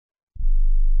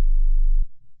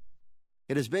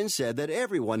It has been said that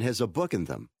everyone has a book in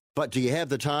them. But do you have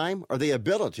the time or the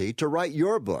ability to write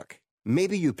your book?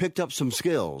 Maybe you picked up some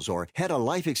skills or had a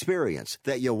life experience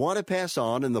that you want to pass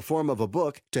on in the form of a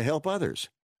book to help others.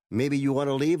 Maybe you want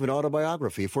to leave an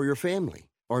autobiography for your family.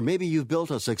 Or maybe you've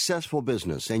built a successful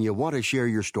business and you want to share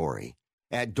your story.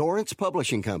 At Dorrance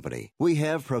Publishing Company, we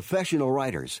have professional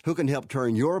writers who can help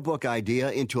turn your book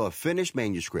idea into a finished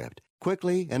manuscript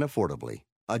quickly and affordably.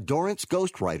 A Dorrance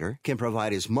ghostwriter can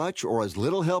provide as much or as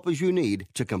little help as you need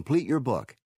to complete your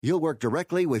book. You'll work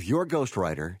directly with your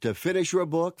ghostwriter to finish your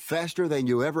book faster than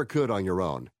you ever could on your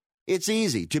own. It's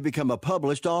easy to become a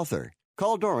published author.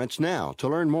 Call Dorrance now to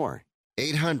learn more.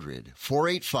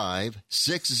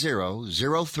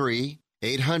 800-485-6003.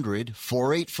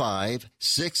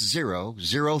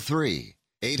 800-485-6003.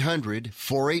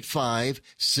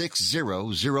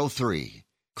 800-485-6003.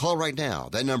 Call right now.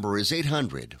 That number is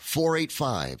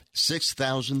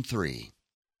 800-485-6003.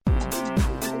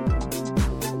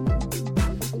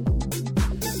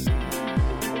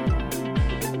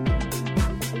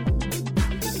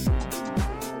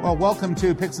 Well, welcome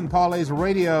to Picks and Parlays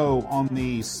Radio on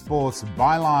the Sports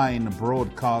Byline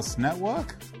Broadcast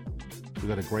Network. We've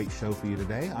got a great show for you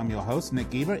today. I'm your host, Nick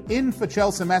Geber, in for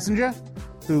Chelsea Messenger,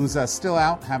 who's still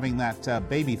out having that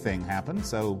baby thing happen.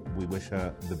 So we wish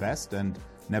her the best, and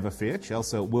never fear,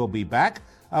 Chelsea will be back.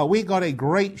 We got a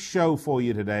great show for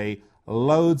you today.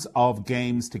 Loads of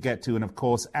games to get to. And of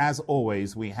course, as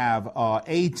always, we have our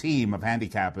A-team of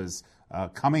handicappers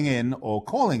coming in or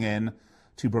calling in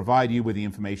to provide you with the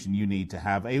information you need to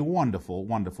have a wonderful,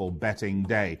 wonderful betting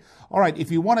day. All right, if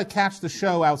you want to catch the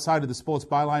show outside of the Sports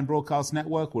Byline Broadcast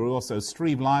Network, we're also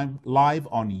stream live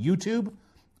on YouTube.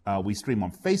 We stream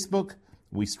on Facebook.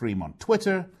 We stream on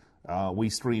Twitter. We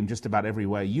stream just about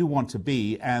everywhere you want to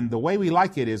be. And the way we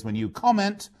like it is when you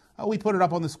comment, we put it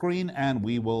up on the screen and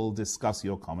we will discuss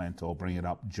your comment or bring it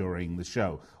up during the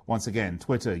show. Once again,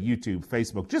 Twitter, YouTube,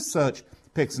 Facebook, just search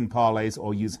Picks and Parlays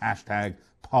or use hashtag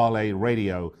Parlay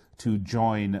Radio to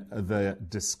join the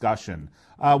discussion.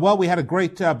 Well, we had a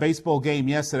great baseball game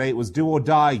yesterday. It was do or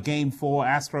die, Game 4,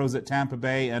 Astros at Tampa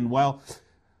Bay. And, well,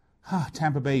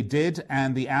 Tampa Bay did,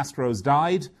 and the Astros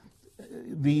died.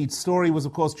 The story was,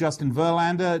 of course, Justin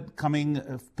Verlander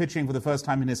pitching for the first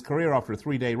time in his career after a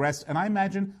 3-day rest. And I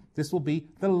imagine this will be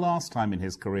the last time in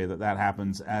his career that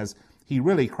happens, as he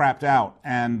really crapped out.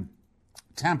 And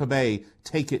Tampa Bay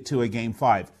take it to a Game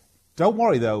 5. Don't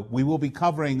worry, though. We will be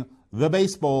covering the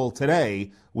baseball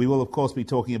today. We will, of course, be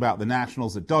talking about the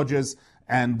Nationals at Dodgers,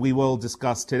 and we will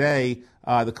discuss today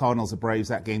the Cardinals at Braves,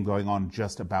 that game going on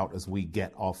just about as we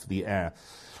get off the air.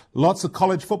 Lots of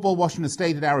college football, Washington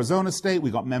State at Arizona State. We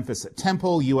got Memphis at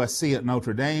Temple, USC at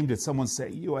Notre Dame. Did someone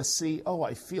say USC? Oh,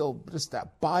 I feel just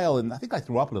that bile, and I think I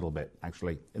threw up a little bit,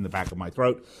 actually, in the back of my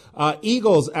throat.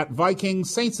 Eagles at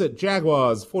Vikings, Saints at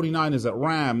Jaguars, 49ers at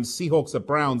Rams, Seahawks at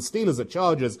Browns, Steelers at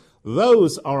Chargers.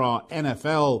 Those are our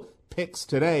NFL picks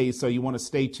today, so you want to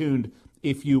stay tuned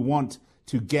if you want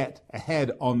to get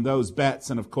ahead on those bets.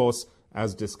 And, of course,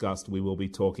 as discussed, we will be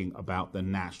talking about the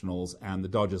Nationals and the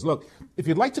Dodgers. Look, if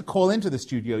you'd like to call into the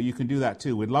studio, you can do that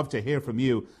too. We'd love to hear from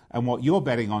you and what you're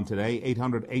betting on today.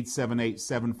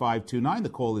 800-878-7529. The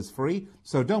call is free,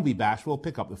 so don't be bashful.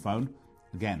 Pick up the phone.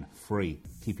 Again, free.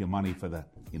 Keep your money for the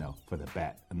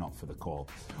bet and not for the call.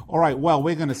 All right, well,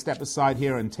 we're going to step aside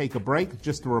here and take a break.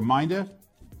 Just a reminder,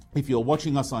 if you're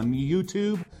watching us on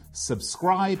YouTube,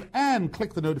 subscribe and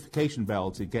click the notification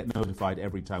bell to get notified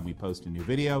every time we post a new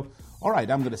video. All right,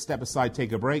 I'm going to step aside,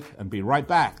 take a break, and be right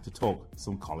back to talk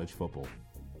some college football.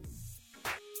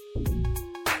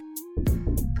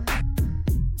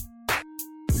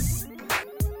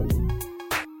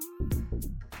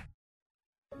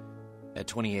 At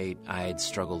 28, I had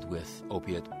struggled with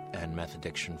opiate and meth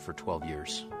addiction for 12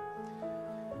 years.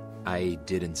 I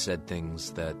did and said things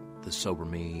that the sober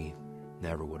me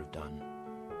never would have done.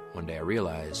 One day I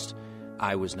realized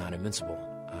I was not invincible.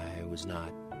 I was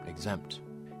not exempt.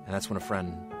 And that's when a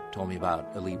friend told me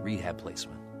about Elite Rehab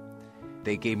Placement.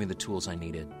 They gave me the tools I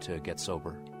needed to get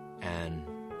sober, and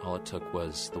all it took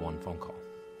was the one phone call.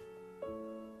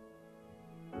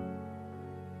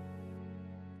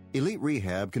 Elite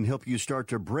Rehab can help you start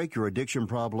to break your addiction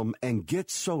problem and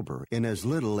get sober in as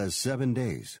little as 7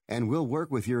 days. And we'll work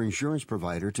with your insurance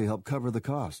provider to help cover the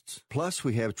costs. Plus,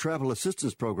 we have travel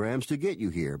assistance programs to get you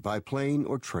here by plane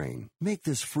or train. Make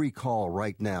this free call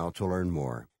right now to learn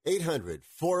more.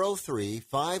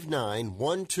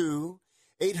 800-403-5912.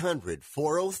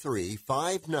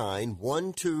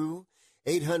 800-403-5912.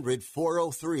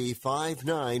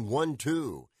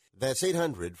 800-403-5912. That's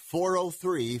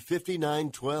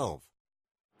 800-403-5912.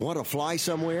 Want to fly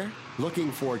somewhere?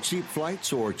 Looking for cheap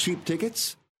flights or cheap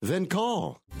tickets? Then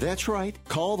call. That's right.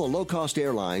 Call the low-cost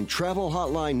airline travel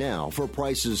hotline now for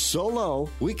prices so low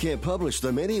we can't publish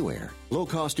them anywhere. Low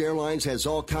Cost Airlines has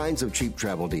all kinds of cheap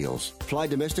travel deals. Fly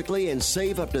domestically and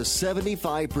save up to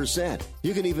 75%.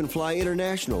 You can even fly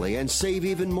internationally and save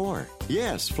even more.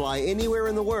 Yes, fly anywhere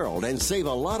in the world and save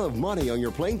a lot of money on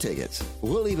your plane tickets.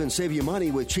 We'll even save you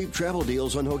money with cheap travel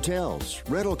deals on hotels,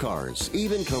 rental cars,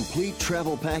 even complete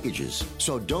travel packages.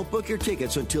 So don't book your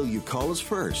tickets until you call us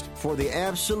first for the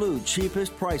absolute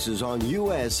cheapest prices on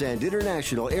U.S. and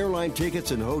international airline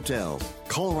tickets and hotels.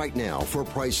 Call right now for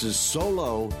prices so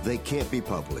low they can't be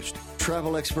published.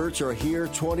 Travel experts are here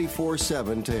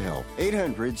 24/7 to help.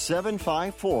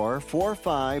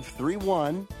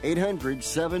 800-754-4531.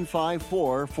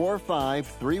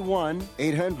 800-754-4531.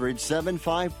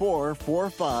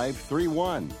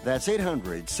 800-754-4531. That's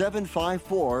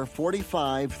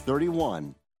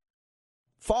 800-754-4531.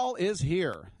 Fall is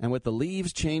here, and with the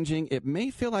leaves changing, it may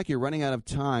feel like you're running out of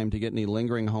time to get any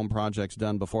lingering home projects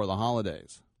done before the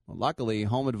holidays. Well, luckily,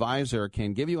 Home Advisor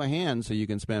can give you a hand so you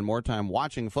can spend more time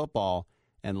watching football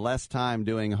and less time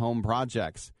doing home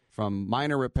projects. From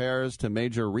minor repairs to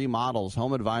major remodels,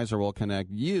 Home Advisor will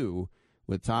connect you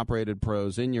with top-rated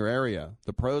pros in your area.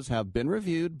 The pros have been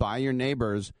reviewed by your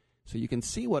neighbors so you can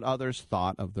see what others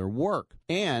thought of their work.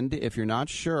 And if you're not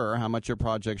sure how much your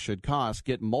project should cost,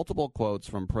 get multiple quotes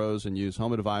from pros and use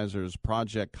Home Advisor's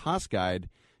Project Cost Guide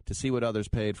to see what others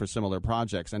paid for similar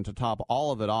projects. And to top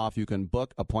all of it off, you can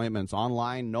book appointments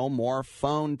online, no more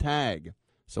phone tag.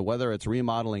 So whether it's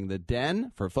remodeling the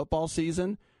den for football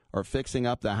season or fixing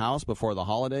up the house before the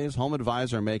holidays, Home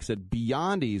Advisor makes it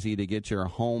beyond easy to get your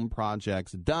home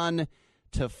projects done.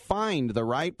 To find the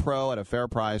right pro at a fair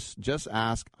price, just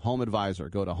ask Home Advisor.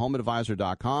 Go to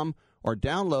homeadvisor.com or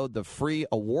download the free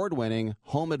award-winning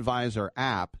Home Advisor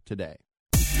app today.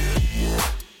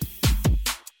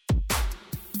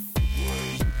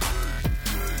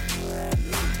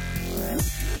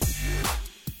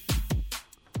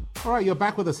 All right, you're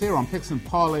back with us here on Picks and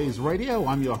Parlays Radio.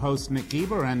 I'm your host, Nick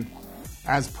Geber, and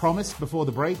as promised before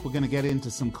the break, we're going to get into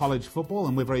some college football,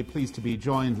 and we're very pleased to be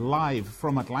joined live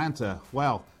from Atlanta.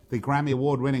 Well, the Grammy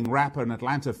Award-winning rapper and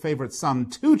Atlanta favorite son,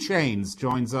 2 Chainz,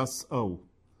 joins us. Oh,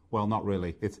 well, not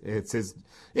really.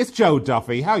 It's Joe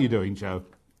Duffy. How are you doing, Joe?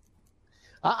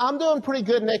 I'm doing pretty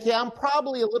good, Nick. Yeah, I'm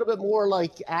probably a little bit more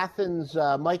like Athens,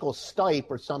 Michael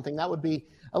Stipe or something. That would be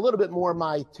a little bit more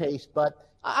my taste, but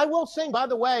I will sing, by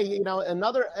the way,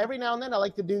 every now and then I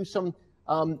like to do some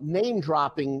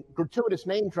gratuitous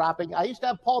name dropping. I used to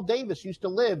have Paul Davis used to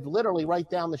live literally right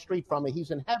down the street from me.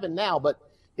 He's in heaven now, but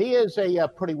he is a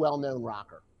pretty well-known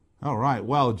rocker. All right.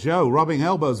 Well, Joe, rubbing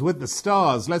elbows with the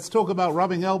stars. Let's talk about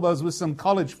rubbing elbows with some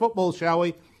college football, shall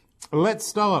we? Let's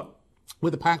start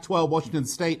with the Pac-12, Washington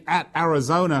State at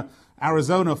Arizona.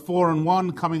 Arizona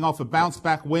 4-1, coming off a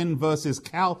bounce-back win versus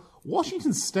Cal.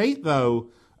 Washington State, though,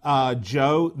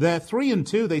 Joe, they're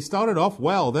 3-2. They started off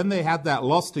well. Then they had that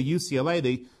loss to UCLA.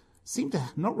 They seemed to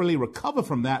not really recover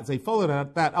from that. They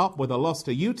followed that up with a loss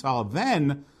to Utah.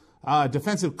 Then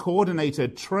defensive coordinator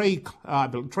Tracy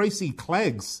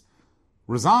Cleggs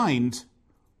resigned.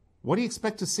 What do you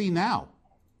expect to see now?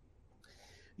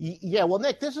 Yeah, well,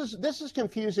 Nick, this is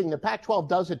confusing. The Pac-12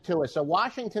 does it to us. So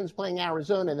Washington's playing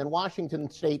Arizona, and then Washington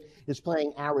State is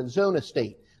playing Arizona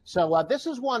State. So this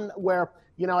is one where,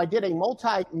 I did a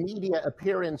multimedia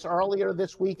appearance earlier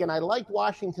this week, and I liked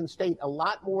Washington State a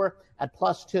lot more at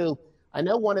 +2. I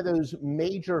know one of those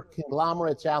major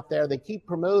conglomerates out there, they keep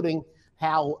promoting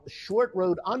how short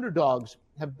road underdogs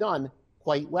have done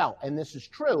quite well. And this is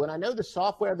true. And I know the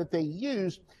software that they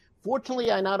use.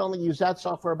 Fortunately, I not only use that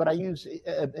software, but I use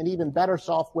an even better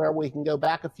software where you can go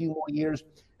back a few more years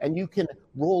and you can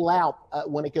roll out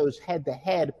when it goes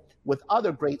head-to-head with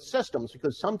other great systems,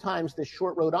 because sometimes this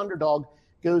short road underdog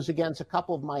goes against a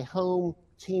couple of my home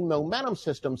team momentum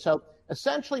systems. So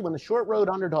essentially, when the short road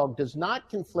underdog does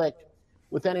not conflict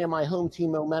with any of my home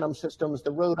team momentum systems, the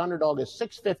road underdog is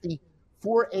 650,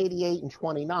 488, and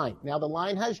 29. Now, the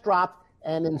line has dropped,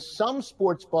 and in some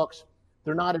sports books,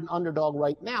 they're not an underdog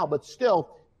right now, but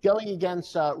still going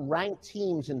against ranked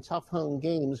teams in tough home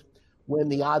games, when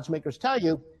the odds makers tell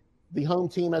you the home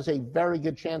team has a very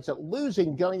good chance at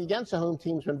losing, going against a home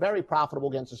team has been very profitable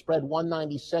against the spread,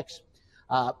 196,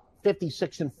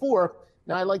 56-4.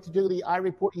 Now, I like to do the I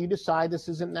report, you decide. This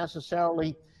isn't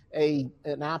necessarily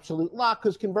an absolute lock,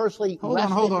 because conversely, Hold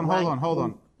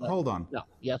on. No,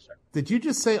 yes, sir. Did you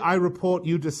just say I report,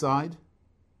 you decide?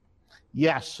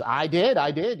 Yes, I did.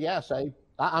 Yes, I'm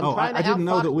trying to. I didn't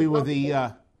know that we were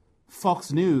the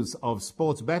Fox News of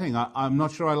sports betting. I'm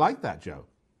not sure I like that, Joe.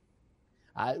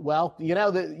 Well,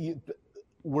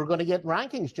 we're going to get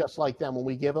rankings just like them when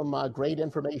we give them great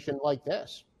information like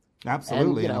this.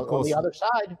 Absolutely. And, of course, on the other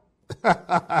side.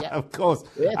 Of course.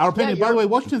 Our opinion, by the way,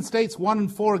 Washington State's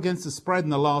 1-4 against the spread in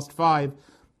the last 5.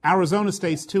 Arizona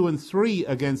State's 2-3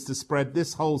 against the spread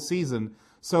this whole season.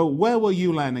 So where were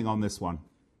you landing on this one?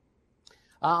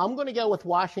 I'm going to go with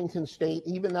Washington State,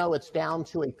 even though it's down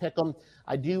to a pick 'em.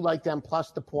 I do like them plus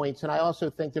the points, and I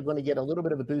also think they're going to get a little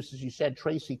bit of a boost. As you said,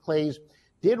 Tracy Claeys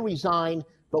did resign,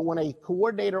 but when a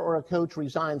coordinator or a coach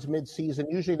resigns mid-season,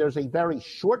 usually there's a very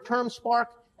short-term spark,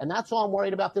 and that's all I'm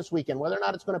worried about this weekend. Whether or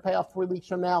not it's going to pay off 3 weeks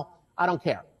from now, I don't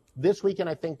care. This weekend,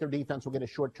 I think their defense will get a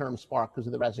short-term spark because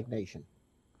of the resignation.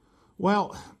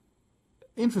 Well,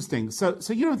 interesting. So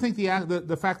you don't think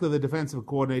the fact that the defensive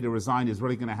coordinator resigned is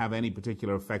really going to have any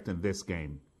particular effect in this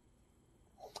game?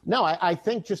 No, I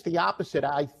think just the opposite.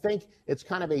 I think it's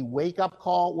kind of a wake-up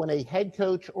call when a head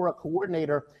coach or a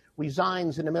coordinator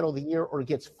resigns in the middle of the year or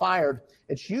gets fired.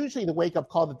 It's usually the wake-up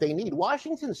call that they need.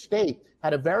 Washington State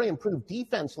had a very improved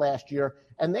defense last year,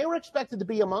 and they were expected to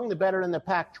be among the better in the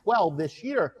Pac-12 this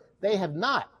year. They have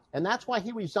not. And that's why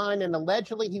he resigned, and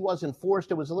allegedly he wasn't forced.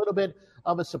 It was a little bit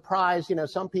of a surprise.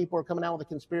 Some people are coming out with a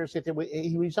conspiracy theory.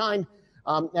 He resigned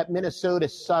at Minnesota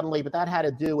suddenly, but that had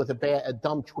to do with a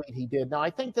dumb tweet he did. Now, I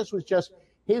think this was just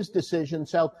his decision.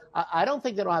 So I don't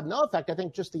think it'll have no effect. I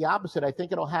think just the opposite. I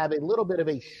think it'll have a little bit of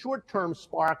a short-term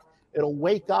spark. It'll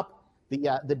wake up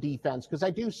the defense, because I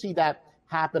do see that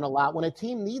happen a lot. When a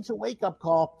team needs a wake-up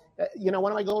call,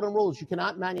 one of my golden rules, you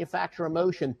cannot manufacture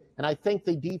emotion. And I think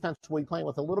the defense will be playing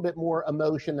with a little bit more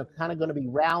emotion. They're kind of going to be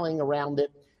rallying around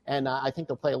it. And I think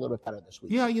they'll play a little bit better this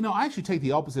week. Yeah, I actually take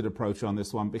the opposite approach on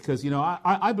this one because,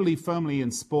 I believe firmly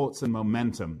in sports and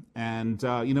momentum. And,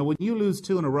 when you lose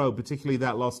 2 in a row, particularly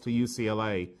that loss to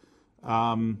UCLA,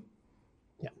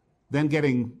 then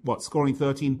getting, scoring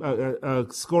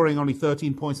only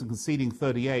 13 points and conceding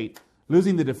 38,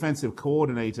 losing the defensive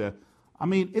coordinator, I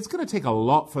mean, it's going to take a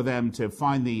lot for them to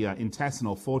find the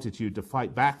intestinal fortitude to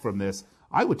fight back from this.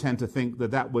 I would tend to think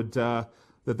that would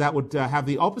have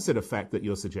the opposite effect that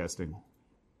you're suggesting.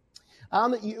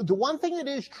 The one thing that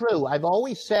is true, I've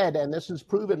always said, and this is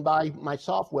proven by my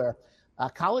software,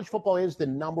 college football is the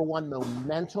number one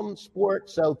momentum sport.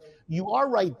 So you are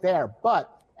right there.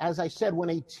 But as I said, when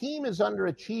a team is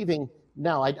underachieving,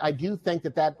 no, I do think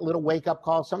that little wake-up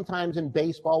call, sometimes in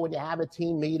baseball when you have a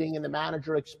team meeting and the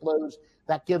manager explodes,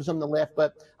 that gives them the lift.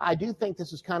 But I do think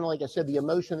this is kind of, like I said, the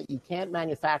emotion that you can't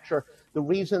manufacture. The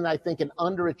reason I think an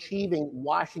underachieving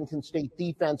Washington State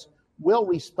defense will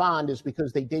respond is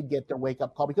because they did get their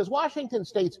wake-up call, because Washington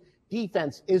State's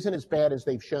defense isn't as bad as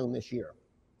they've shown this year.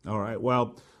 All right,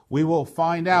 well, we will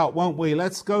find out, won't we?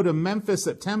 Let's go to Memphis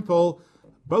at Temple.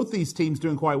 Both these teams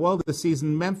doing quite well this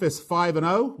season. Memphis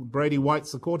 5-0. Brady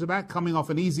White's the quarterback, coming off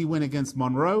an easy win against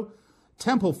Monroe.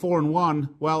 Temple 4-1.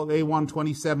 Well, they won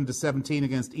 27-17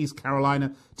 against East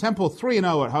Carolina. Temple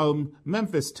 3-0 at home.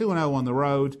 Memphis 2-0 on the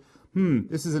road.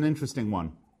 This is an interesting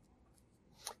one.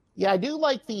 Yeah, I do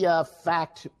like the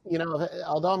fact,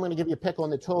 although I'm going to give you a pick on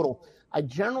the total, I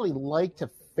generally like to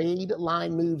fade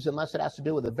line moves unless it has to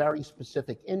do with a very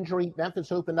specific injury.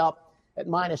 Memphis opened up at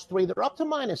 -3. They're up to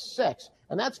 -6,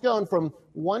 and that's going from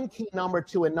one key number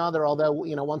to another, although,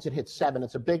 once it hits 7,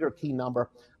 it's a bigger key number.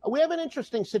 We have an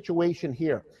interesting situation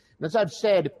here. And as I've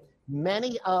said,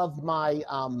 many of my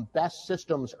best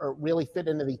systems are really fit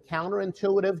into the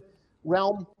counterintuitive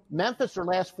realm. Memphis, their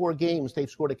last 4 games, they've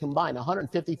scored a combined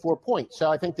 154 points.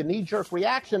 So I think the knee-jerk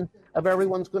reaction of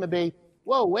everyone's going to be,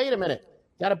 whoa, wait a minute,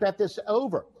 got to bet this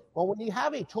over. Well, when you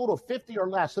have a total of 50 or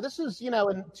less, so this is,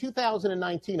 in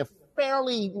 2019, a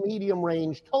fairly medium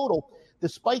range total,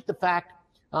 despite the fact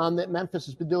that Memphis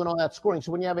has been doing all that scoring.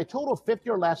 So when you have a total of 50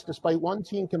 or less, despite one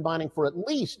team combining for at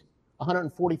least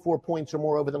 144 points or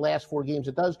more over the last 4 games,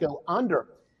 it does go under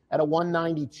at a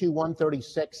 192,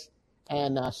 136,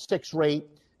 and 6 rate.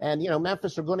 And,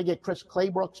 Memphis are going to get Chris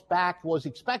Claybrooks back, was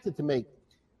expected to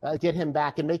get him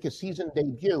back and make a season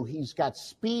debut. He's got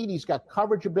speed. He's got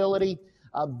coverage ability.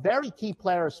 A very key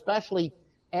player, especially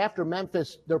after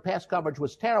Memphis, their pass coverage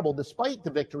was terrible, despite the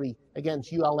victory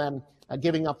against ULM,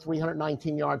 giving up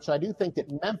 319 yards. So I do think that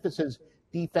Memphis's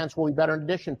defense will be better. In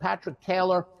addition, Patrick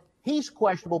Taylor, he's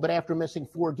questionable, but after missing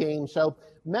 4 games. So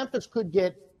Memphis could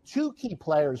get 2 key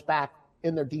players back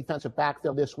in their defensive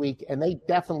backfield this week, and they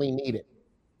definitely need it.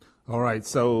 All right,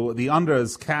 so the under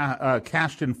has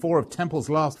cashed in 4 of Temple's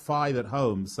last 5 at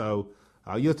home. So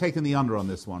you're taking the under on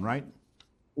this one, right?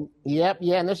 Yep,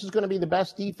 yeah, and this is going to be the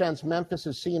best defense Memphis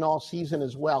has seen all season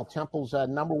as well. Temple's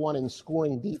number 1 in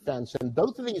scoring defense. And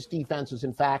both of these defenses,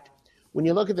 in fact, when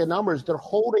you look at the numbers, they're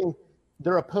holding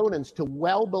their opponents to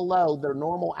well below their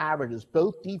normal averages,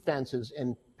 both defenses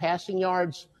in passing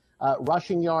yards,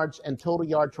 rushing yards, and total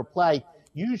yards per play.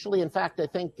 Usually, in fact, I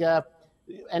think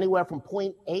anywhere from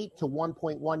 0.8 to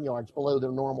 1.1 yards below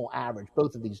their normal average,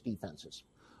 both of these defenses.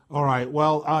 All right.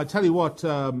 Well, I'll tell you what,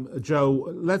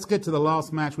 Joe, let's get to the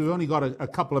last match. We've only got a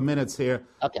couple of minutes here.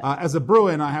 Okay. As a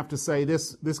Bruin, I have to say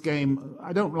this game,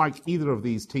 I don't like either of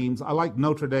these teams. I like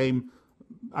Notre Dame.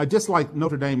 I dislike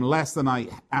Notre Dame less than I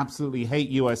absolutely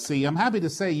hate USC. I'm happy to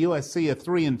say USC are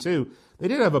 3-2. They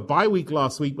did have a bye week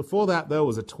last week. Before that, though,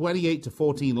 was a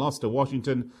 28-14 loss to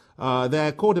Washington.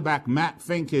 Their quarterback, Matt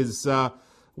Fink, has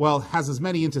as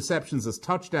many interceptions as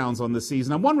touchdowns on the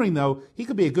season. I'm wondering, though, he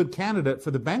could be a good candidate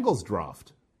for the Bengals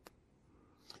draft.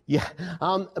 Yeah.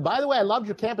 By the way, I loved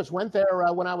your campus. Went there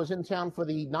when I was in town for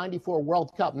the '94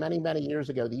 World Cup many, many years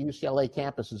ago. The UCLA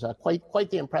campus is quite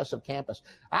the impressive campus.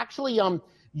 Actually,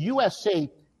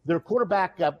 USC, their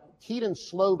quarterback, Keaton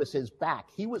Slovis, is back.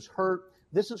 He was hurt.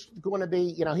 This is going to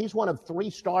be, he's one of 3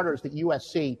 starters that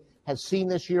USC has seen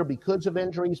this year because of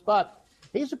injuries, but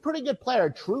he's a pretty good player.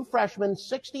 True freshman,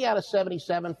 60 out of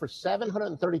 77 for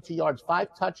 732 yards,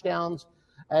 5 touchdowns,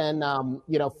 and 4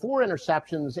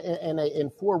 interceptions in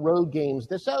 4 road games.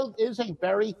 This is a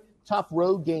very tough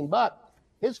road game, but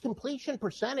his completion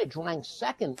percentage ranks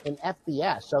 2nd in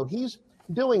FBS, so he's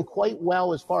doing quite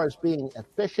well as far as being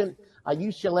efficient.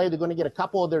 UCLA, they're going to get a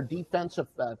couple of their defensive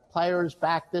players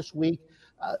back this week.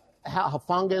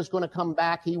 Hufanga is going to come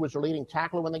back. He was their leading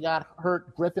tackler when they got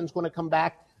hurt. Griffin's going to come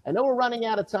back. I know we're running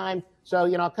out of time,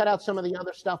 so, I'll cut out some of the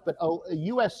other stuff, but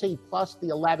USC plus the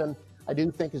 11, I do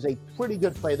think is a pretty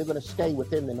good play. They're going to stay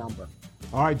within the number.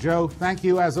 All right, Joe, thank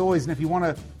you as always. And if you want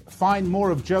to find more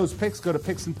of Joe's picks, go to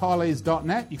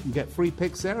picksandparlays.net. You can get free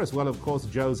picks there, as well, of course,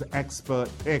 Joe's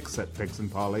expert picks at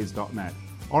picksandparlays.net.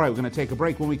 All right, we're going to take a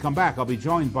break. When we come back, I'll be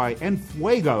joined by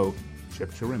Enfuego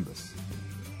Chip Chirimbus.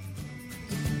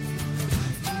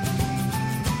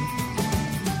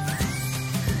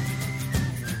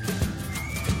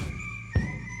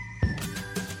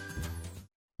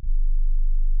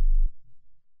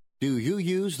 Do you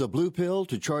use the blue pill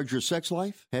to charge your sex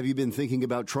life? Have you been thinking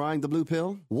about trying the blue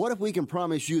pill? What if we can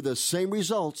promise you the same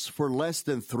results for less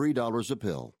than $3 a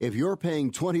pill? If you're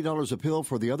paying $20 a pill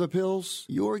for the other pills,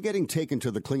 you're getting taken to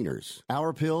the cleaners.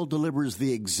 Our pill delivers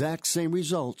the exact same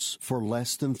results for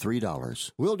less than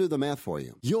 $3. We'll do the math for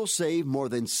you. You'll save more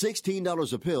than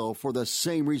 $16 a pill for the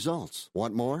same results.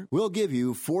 Want more? We'll give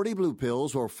you 40 blue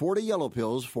pills or 40 yellow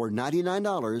pills for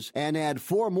 $99 and add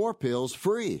 4 more pills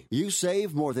free. You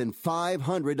save more than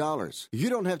 $500. You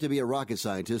don't have to be a rocket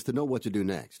scientist to know what to do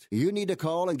next. You need to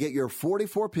call and get your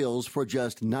 44 pills for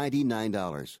just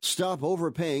 $99. Stop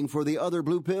overpaying for the other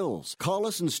blue pills. Call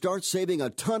us and start saving a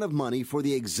ton of money for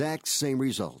the exact same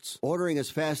results. Ordering is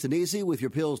fast and easy with your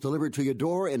pills delivered to your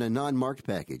door in a non-marked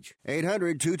package.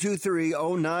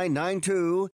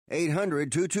 800-223-0992.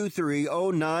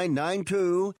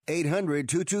 800-223-0992.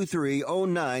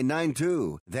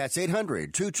 800-223-0992. That's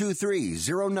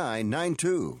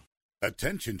 800-223-0992.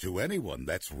 Attention to anyone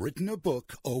that's written a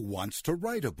book or wants to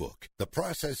write a book. The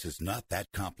process is not that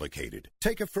complicated.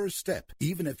 Take a first step.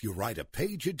 Even if you write a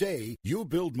page a day, you'll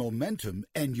build momentum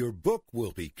and your book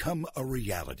will become a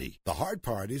reality. The hard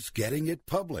part is getting it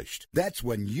published. That's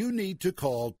when you need to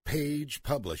call Page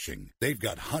Publishing. They've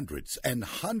got hundreds and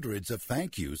hundreds of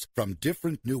thank yous from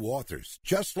different new authors,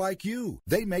 just like you.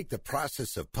 They make the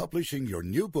process of publishing your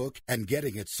new book and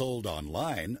getting it sold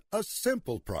online a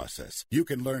simple process. You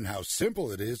can learn how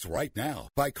simple it is right now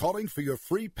by calling for your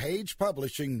free Page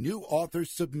Publishing New Author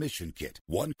Submission Kit.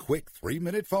 One quick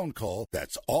 3-minute phone call,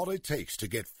 that's all it takes to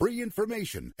get free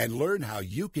information and learn how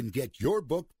you can get your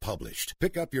book published.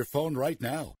 Pick up your phone right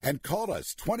now and call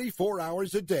us 24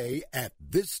 hours a day at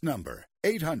this number.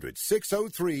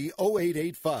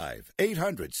 800-603-0885.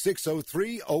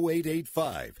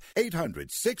 800-603-0885.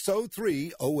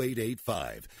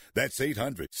 800-603-0885. That's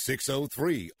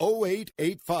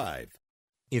 800-603-0885.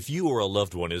 If you or a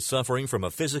loved one is suffering from a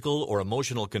physical or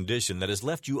emotional condition that has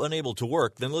left you unable to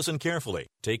work, then listen carefully.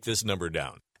 Take this number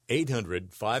down.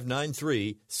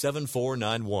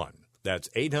 800-593-7491. That's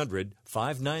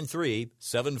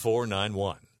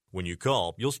 800-593-7491. When you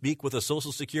call, you'll speak with a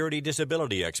Social Security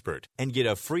disability expert and get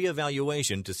a free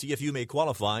evaluation to see if you may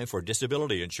qualify for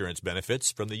disability insurance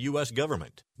benefits from the U.S.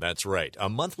 government. That's right, a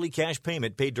monthly cash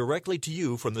payment paid directly to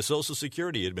you from the Social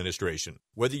Security Administration.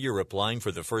 Whether you're applying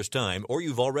for the first time or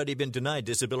you've already been denied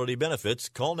disability benefits,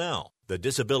 call now. The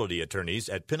disability attorneys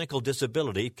at Pinnacle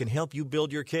Disability can help you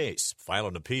build your case, file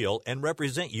an appeal, and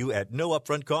represent you at no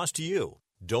upfront cost to you.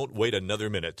 Don't wait another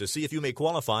minute to see if you may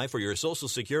qualify for your Social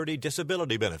Security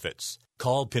disability benefits.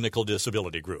 Call Pinnacle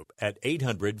Disability Group at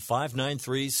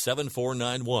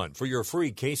 800-593-7491 for your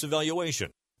free case evaluation.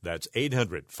 That's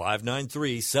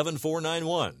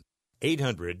 800-593-7491.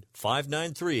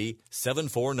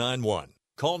 800-593-7491.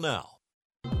 Call now.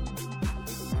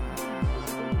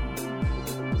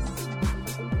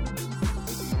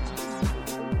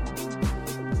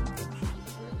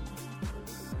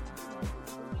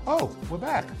 Oh, we're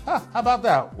back. How about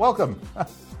that? Welcome.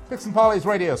 Picks and Parlays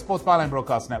Radio, Sports Byline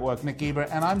Broadcast Network, Nick Geber,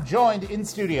 and I'm joined in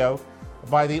studio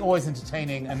by the always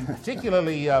entertaining and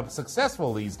particularly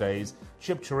successful these days,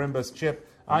 Chip Chirimbus. Chip,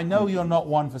 I know you're not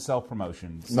one for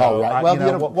self-promotion. So no,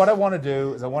 right. What I want to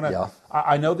do is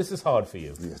I know this is hard for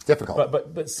you. Yeah, it's difficult.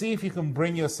 But see if you can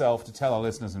bring yourself to tell our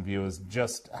listeners and viewers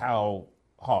just how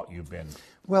hot you've been.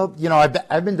 Well,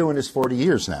 I've been doing this 40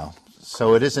 years now,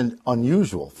 so it isn't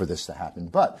unusual for this to happen.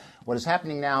 But what is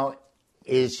happening now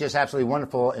is just absolutely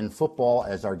wonderful in football,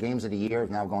 as our games of the year is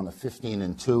now going to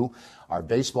 15-2. Our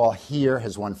baseball here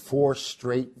has won 4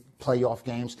 straight playoff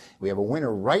games. We have a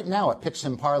winner right now at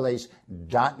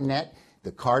picksandparlays.net,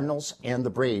 the Cardinals and the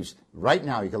Braves. Right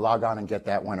now, you can log on and get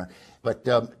that winner. But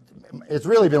it's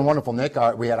really been wonderful, Nick.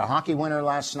 We had a hockey winner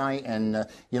last night, and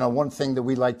one thing that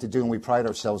we like to do and we pride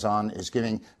ourselves on is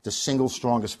giving the single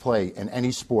strongest play in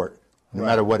any sport. No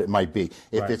matter what it might be.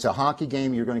 If it's a hockey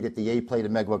game, you're going to get the A play, the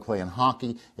mega play in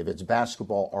hockey, if it's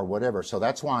basketball or whatever. So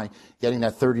that's why getting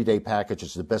that 30-day package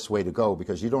is the best way to go,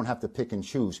 because you don't have to pick and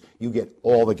choose. You get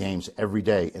all the games every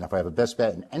day. And if I have a best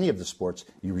bet in any of the sports,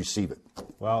 you receive it.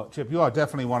 Well, Chip, you are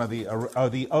definitely one of the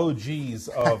OGs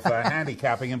of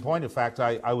handicapping. In point of fact,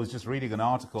 I was just reading an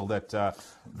article that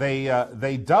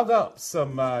they dug up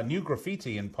some new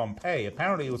graffiti in Pompeii.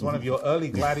 Apparently it was one of your early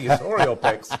gladiatorial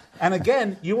picks. And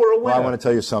again, you were a winner. Well, I want to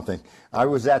tell you something. I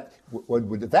was at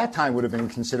that time would have been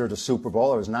considered a Super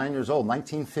Bowl. I was 9 years old,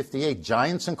 1958.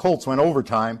 Giants and Colts went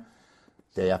overtime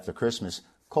day after Christmas.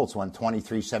 Colts won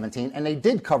 23-17, and they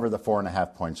did cover the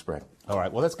 4.5-point spread. All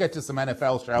right, well, let's get to some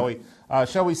NFL, shall we?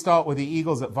 Shall we start with the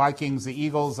Eagles at Vikings? The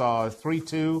Eagles are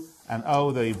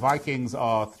 3-2-0. The Vikings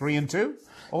are 3-2.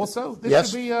 Also,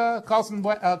 this should be Carson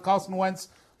Wentz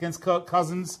against Kirk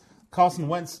Cousins. Carson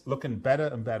Wentz looking better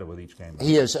and better with each game.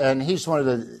 He is, and he's one of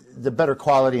the better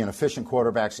quality and efficient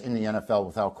quarterbacks in the NFL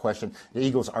without question. The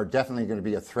Eagles are definitely going to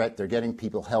be a threat. They're getting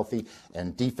people healthy,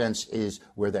 and defense is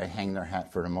where they hang their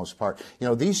hat for the most part.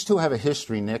 These two have a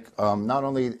history, Nick. Not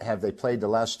only have they played the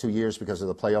last 2 years because of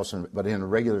the playoffs, but in the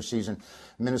regular season,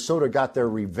 Minnesota got their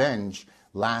revenge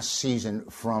last season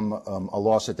from a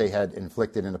loss that they had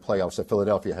inflicted in the playoffs that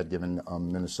Philadelphia had given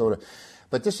Minnesota.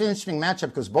 But this is an interesting matchup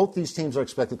because both these teams are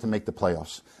expected to make the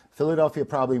playoffs. Philadelphia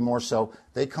probably more so.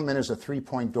 They come in as a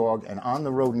 3-point dog, and on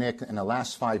the road, Nick, in the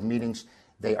last 5 meetings,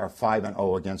 they are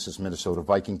 5-0 against this Minnesota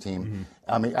Viking team. Mm-hmm.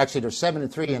 I mean, actually, they're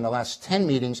 7-3 in the last 10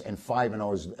 meetings, and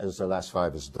 5-0 as their last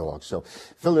 5 as dogs. So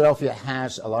Philadelphia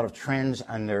has a lot of trends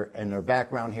in their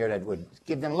background here that would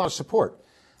give them a lot of support.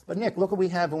 But Nick, look what we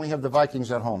have when we have the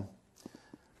Vikings at home.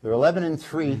 They're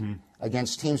 11-3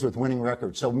 against teams with winning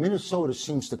records. So Minnesota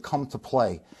seems to come to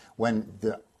play when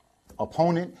the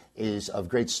opponent is of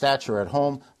great stature at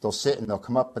home. They'll sit and they'll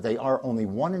come up, but they are only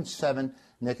 1-7,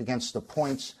 Nick, against the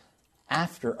points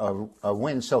after a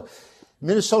win. So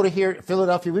Minnesota here,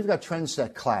 Philadelphia, we've got trends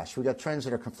that clash. We've got trends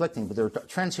that are conflicting, but there are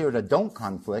trends here that don't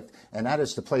conflict, and that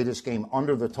is to play this game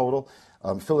under the total.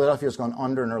 Philadelphia's gone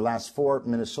under in their last 4.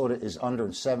 Minnesota is under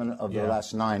in 7 of their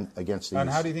last 9 against the East. And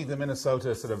how do you think the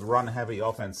Minnesota sort of run-heavy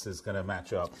offense is going to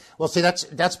match up? Well, see,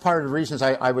 that's part of the reasons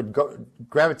I would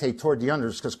gravitate toward the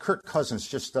unders, because Kirk Cousins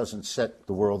just doesn't set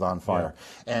the world on fire.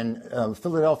 Yeah. And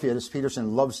Philadelphia, this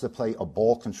Peterson, loves to play a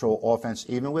ball control offense,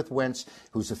 even with Wentz,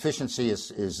 whose efficiency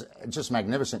is just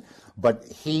magnificent. But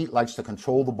he likes to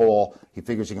control the ball. He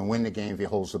figures he can win the game if he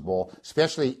holds the ball,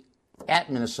 especially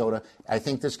at Minnesota. I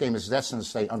think this game is destined to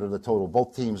stay under the total.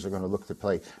 Both teams are going to look to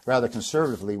play rather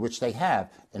conservatively, which they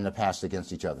have in the past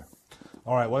against each other.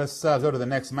 All right, well, let's go to the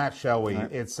next match, shall we?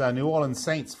 Right. It's New Orleans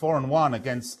Saints 4-1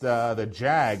 against the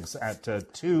Jags at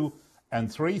 2-3.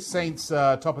 Saints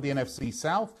top of the NFC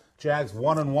South. Jags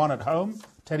 1-1 at home.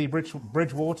 Teddy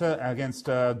Bridgewater against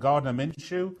Gardner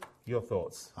Minshew. Your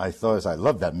thoughts? I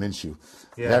love that Minshew.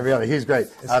 Yeah, he's great.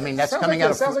 I mean, that's coming out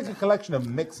of... It sounds like a collection of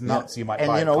mixed nuts you might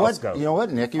buy at Costco. You know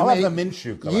what, Nick? I love the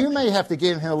Minshew collection. You may have to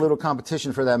give him a little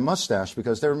competition for that mustache,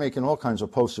 because they're making all kinds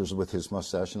of posters with his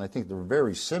mustache, and I think they're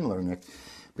very similar, Nick.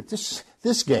 But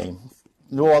this game,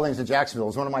 New Orleans and Jacksonville,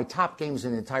 is one of my top games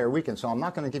in the entire weekend, so I'm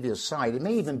not going to give you a side. It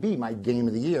may even be my game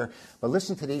of the year, but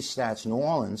listen to these stats. New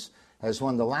Orleans has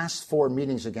won the last 4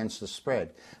 meetings against the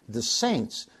spread. The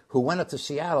Saints, who went up to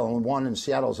Seattle and won, and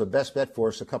Seattle was the best bet for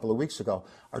us a couple of weeks ago,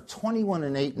 are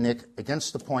 21-8, Nick,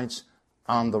 against the points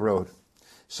on the road.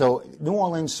 So New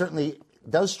Orleans certainly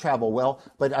does travel well,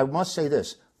 but I must say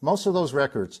this. Most of those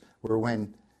records were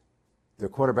when their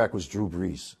quarterback was Drew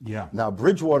Brees. Yeah. Now,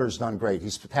 Bridgewater's done great.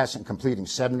 He's completing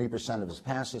 70% of his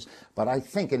passes. But I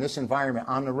think in this environment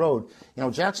on the road,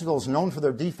 Jacksonville's known for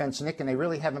their defense, Nick, and they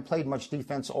really haven't played much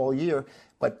defense all year,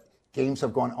 but games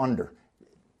have gone under.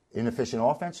 Inefficient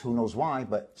offense, who knows why,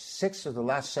 but 6 of the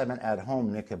last 7 at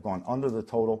home, Nick, have gone under the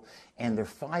total, and they're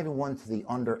 5-1 to the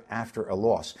under after a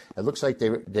loss. It looks like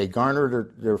they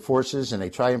garner their forces, and they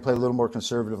try and play a little more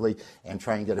conservatively and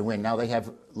try and get a win. Now they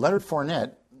have Leonard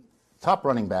Fournette, top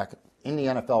running back in the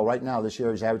NFL right now. This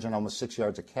year he's averaging almost 6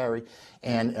 yards a carry.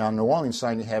 And on the New Orleans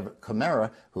side, you have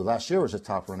Kamara, who last year was a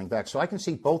top running back. So I can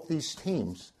see both these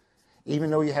teams,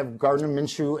 even though you have Gardner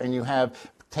Minshew and you have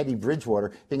Teddy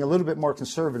Bridgewater, being a little bit more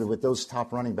conservative with those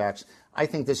top running backs. I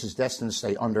think this is destined to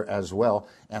stay under as well.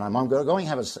 And I'm going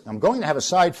to have a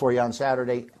side for you on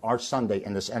Saturday or Sunday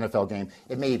in this NFL game.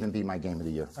 It may even be my game of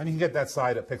the year. And you can get that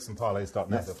side at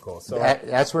picksandparlays.net, of course. So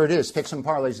that's where it is,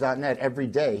 picksandparlays.net every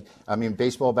day. I mean,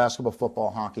 baseball, basketball,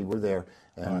 football, hockey, we're there.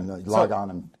 And log on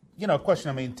and... question,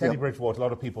 I mean, Teddy Bridgewater, a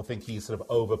lot of people think he's sort of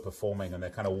overperforming and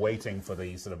they're kind of waiting for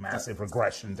the sort of massive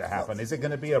regression to happen. Is it going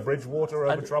to be a Bridgewater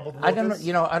over troubled waters?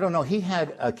 I don't know. He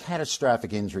had a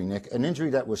catastrophic injury, Nick, an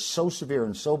injury that was so severe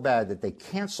and so bad that they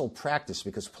canceled practice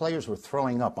because players were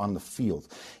throwing up on the field.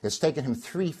 It's taken him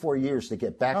 3-4 years to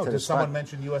get back to the did someone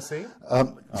mention USC?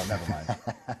 Never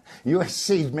mind.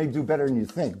 USC may do better than you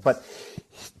think, but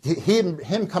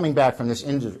him coming back from this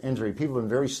injury, people have been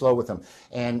very slow with him.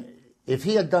 And if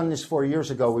he had done this 4 years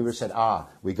ago, we would have said,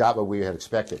 we got what we had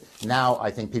expected. Now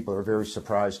I think people are very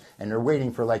surprised, and they're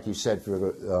waiting for, like you said, for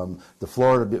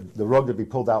the rug to be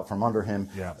pulled out from under him,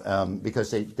 because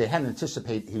they hadn't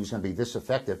anticipated he was going to be this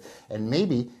effective. And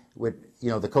maybe with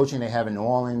the coaching they have in New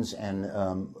Orleans, and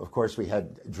of course we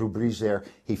had Drew Brees there,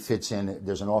 he fits in.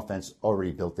 There's an offense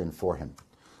already built in for him.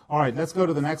 All right, let's go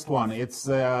to the next one. It's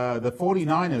the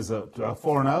 49ers at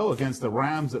 4-0 against the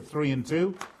Rams at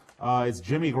 3-2. It's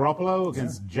Jimmy Garoppolo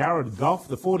against Jared Goff.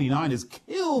 The 49ers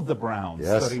killed the Browns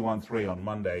 31-3 on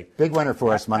Monday. Big winner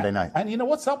for us Monday night. And you know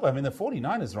what's up? I mean, the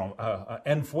 49ers are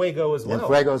en fuego as well. En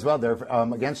fuego as well. They're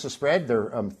against the spread. They're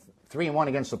 3-1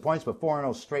 against the points, but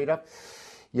 4-0 straight up.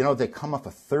 They come off a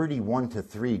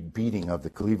 31-3 beating of the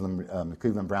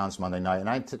Cleveland Browns Monday night.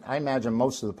 And I imagine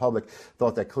most of the public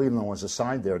thought that Cleveland was a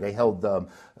side there. They held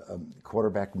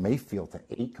quarterback Mayfield to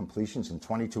 8 completions and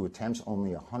 22 attempts,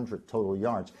 only 100 total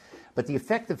yards. But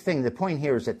the point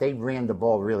here is that they ran the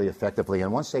ball really effectively.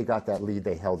 And once they got that lead,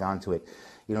 they held on to it.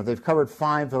 They've covered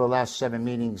 5 of the last 7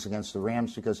 meetings against the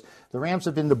Rams because the Rams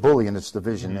have been the bully in this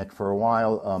division, Nick, for a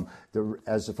while,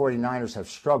 as the 49ers have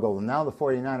struggled. And now the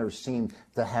 49ers seem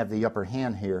to have the upper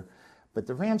hand here. But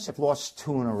the Rams have lost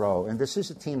 2 in a row. And this is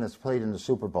a team that's played in the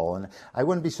Super Bowl. And I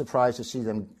wouldn't be surprised to see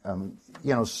them,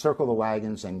 circle the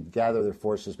wagons and gather their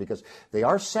forces because they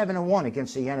are 7-1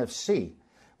 against the NFC.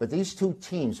 But these 2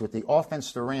 teams, with the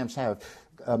offense the Rams have,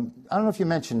 I don't know if you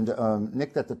mentioned,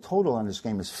 Nick, that the total on this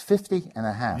game is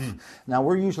 50.5. Now,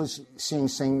 we're usually seeing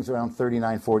things around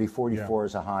 39, 40, 44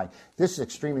 is a high. This is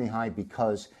extremely high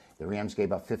because the Rams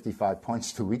gave up 55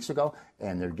 points 2 weeks ago,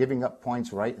 and they're giving up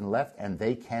points right and left, and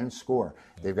they can score.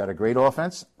 They've got a great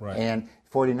offense, and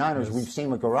 49ers, we've seen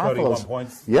with Garoppolo's. 31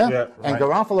 points. And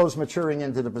Garoppolo's maturing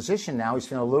into the position now. He's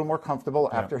feeling a little more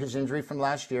comfortable after his injury from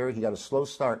last year. He got a slow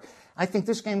start. I think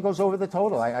this game goes over the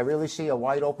total. I really see a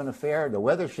wide-open affair. The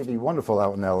weather should be wonderful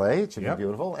out in L.A. It should be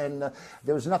beautiful. And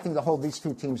there's nothing to hold these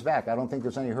 2 teams back. I don't think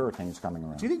there's any hurricanes coming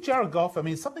around. Do you think Jared Goff,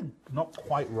 something not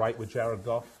quite right with Jared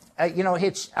Goff? I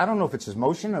don't know if it's his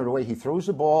motion or the way he throws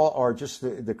the ball or just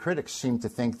the critics seem to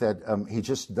think that he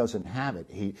just doesn't have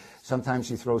it. Sometimes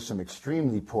he throws some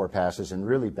extremely poor passes in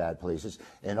really bad places,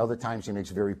 and other times he makes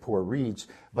very poor reads.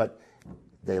 But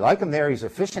they like him there. He's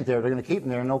efficient there. They're going to keep him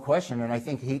there, no question. And I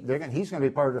think he's going to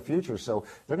be part of the future. So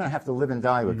they're going to have to live and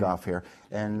die with Goff here.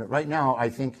 And right now, I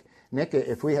think, Nick,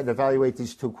 if we had to evaluate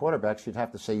these 2 quarterbacks, you'd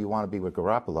have to say you want to be with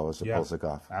Garoppolo as opposed to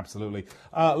Goff. Absolutely.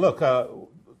 Look,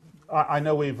 I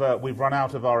know we've run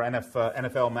out of our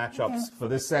NFL matchups for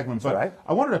this segment, but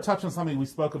I wanted to touch on something we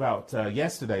spoke about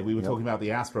yesterday. We were talking about the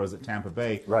Astros at Tampa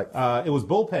Bay. Right. It was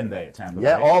bullpen day at Tampa Bay.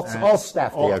 Yeah, all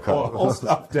staff day. All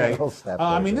staff day. All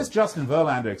staff day. This Justin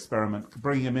Verlander experiment,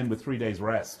 bringing him in with 3 days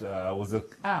rest, was an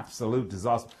absolute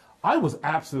disaster. I was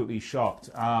absolutely shocked.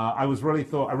 I really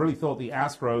thought the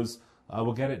Astros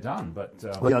will get it done, but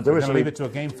we're going to leave it to a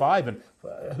Game 5. And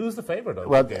who's the favorite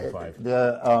over Game 5?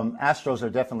 The Astros are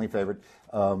definitely favored.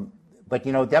 But,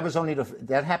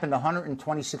 that happened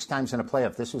 126 times in a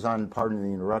playoff. This was on, pardon the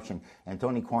interruption, and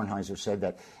Tony Kornheiser said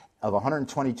that of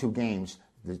 122 games,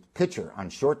 the pitcher on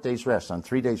short days rest, on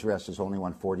 3 days rest, has only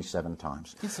won 47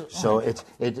 times. So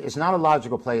it's not a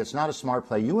logical play. It's not a smart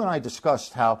play. You and I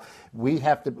discussed how we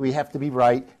have to be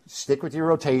right, stick with your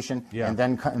rotation, and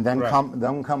then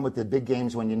come with the big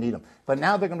games when you need them. But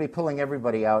now they're going to be pulling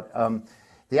everybody out.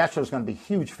 The Astros are going to be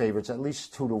huge favorites, at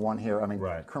least 2-1 here. I mean,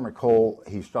 Kermit Cole,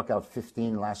 he struck out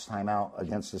 15 last time out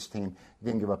against this team. He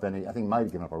didn't give up any. I think he might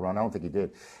have given up a run. I don't think he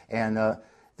did. And they're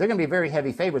going to be very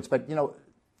heavy favorites. But,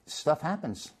 stuff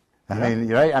happens.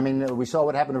 I mean, we saw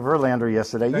what happened to Verlander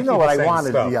yesterday. You know what I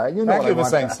wanted. Thank you for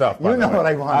saying stuff. You know what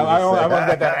I wanted. I want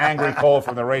to get that angry call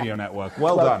from the radio network.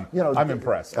 Well done. I'm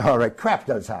impressed. All right, crap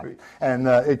does happen, and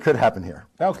it could happen here.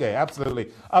 Okay,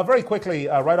 absolutely. Very quickly,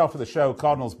 right after the show,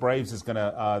 Cardinals Braves is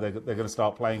gonna they're gonna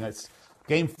start playing. It's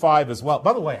Game 5 as well.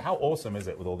 By the way, how awesome is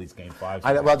it with all these Game 5s?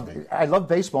 I love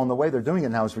baseball, and the way they're doing it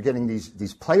now is we're getting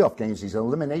these playoff games, these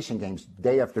elimination games,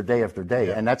 day after day after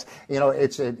day, and that's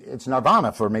it's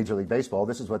nirvana for Major League Baseball.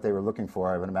 This is what they were looking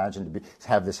for, I would imagine, to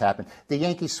have this happen. The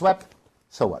Yankees swept.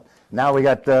 So what? Now we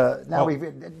got.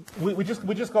 We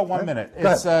just got 1 minute.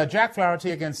 It's Jack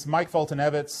Flaherty against Mike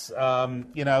Fulton-Evans.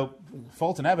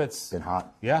 Fulton-Evans been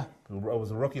hot. Yeah, was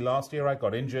a rookie last year. Right,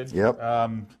 got injured. Yep.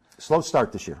 Slow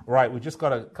start this year. Right, we just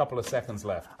got a couple of seconds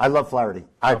left. I love Flaherty.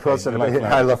 I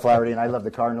love Flaherty, and I love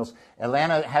the Cardinals.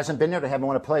 Atlanta hasn't been there. They haven't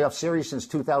won a playoff series since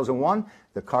 2001.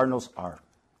 The Cardinals are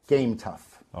game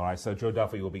tough. All right, so Joe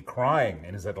Duffy will be crying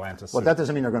in his Atlanta suit. Well, that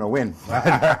doesn't mean they're going to win.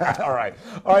 All right.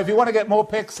 If you want to get more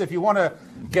picks, if you want to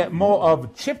get more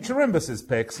of Chip Chirimbus's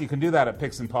picks, you can do that at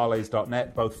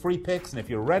picksandparlays.net. Both free picks, and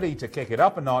if you're ready to kick it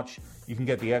up a notch, you can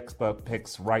get the expert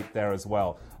picks right there as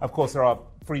well. Of course, there are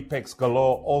free picks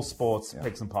galore, all sports,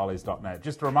 picksandparlays.net.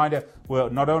 Just a reminder, we're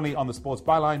not only on the Sports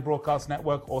Byline Broadcast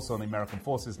Network, also on the American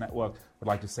Forces Network. We'd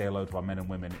like to say hello to our men and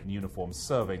women in uniform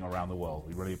serving around the world.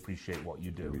 We really appreciate what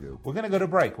you do. We do. We're going to go to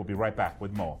break. We'll be right back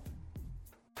with more.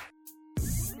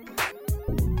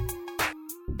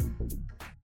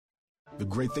 The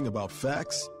great thing about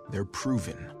facts, they're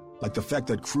proven. Like the fact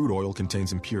that crude oil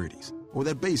contains impurities, or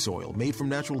that base oil made from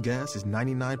natural gas is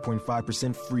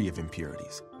 99.5% free of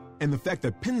impurities. And the fact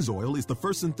that Pennzoil is the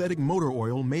first synthetic motor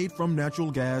oil made from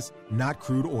natural gas, not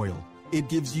crude oil. It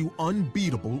gives you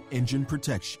unbeatable engine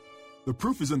protection. The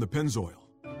proof is in the Pennzoil.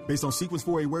 Based on Sequence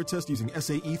 4A wear test using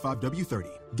SAE 5W30.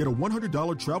 Get a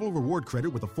 $100 travel reward credit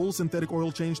with a full synthetic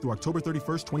oil change through October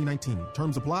 31st, 2019.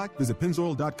 Terms apply. Visit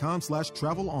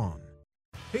pennzoil.com/travel-on.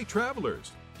 Hey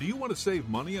travelers, do you want to save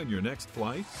money on your next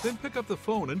flight? Then pick up the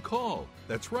phone and call.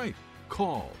 That's right,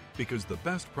 call, because the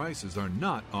best prices are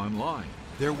not online.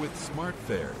 They're with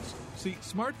SmartFares. See,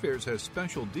 SmartFares has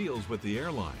special deals with the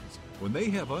airlines. When they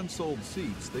have unsold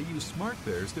seats, they use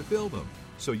SmartFares to fill them.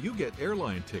 So you get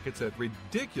airline tickets at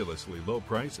ridiculously low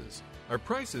prices. Our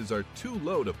prices are too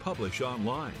low to publish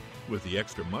online. With the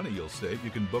extra money you'll save,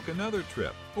 you can book another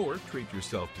trip or treat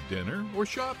yourself to dinner or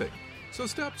shopping. So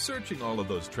stop searching all of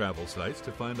those travel sites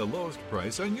to find the lowest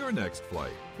price on your next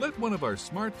flight. Let one of our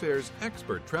SmartFares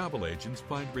expert travel agents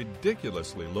find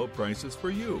ridiculously low prices for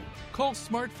you. Call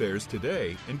SmartFares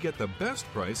today and get the best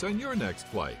price on your next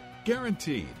flight.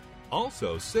 Guaranteed.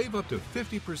 Also, save up to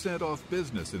 50% off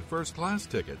business and first class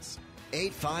tickets.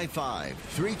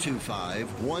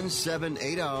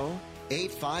 855-325-1780.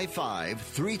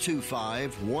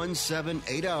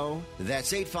 855-325-1780.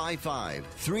 That's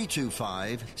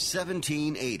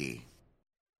 855-325-1780.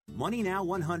 Money Now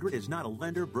 100 is not a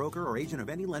lender, broker, or agent of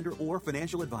any lender or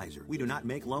financial advisor. We do not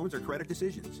make loans or credit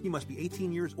decisions. You must be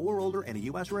 18 years or older and a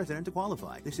U.S. resident to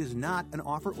qualify. This is not an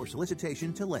offer or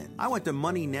solicitation to lend. I went to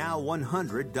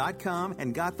MoneyNow100.com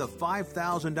and got the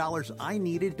 $5,000 I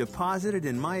needed deposited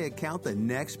in my account the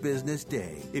next business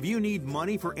day. If you need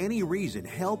money for any reason,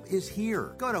 help is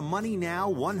here. Go to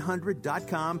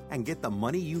MoneyNow100.com and get the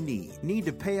money you need. Need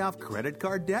to pay off credit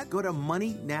card debt? Go to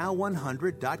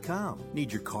MoneyNow100.com.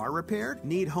 Need your car repaired?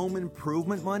 Need home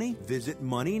improvement money? Visit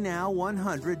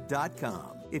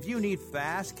MoneyNow100.com. If you need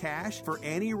fast cash for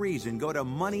any reason, go to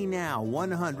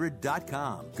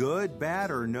MoneyNow100.com. Good,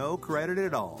 bad, or no credit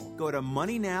at all. Go to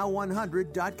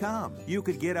MoneyNow100.com. You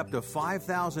could get up to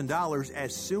 $5,000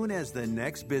 as soon as the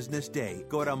next business day.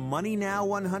 Go to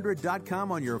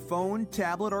MoneyNow100.com on your phone,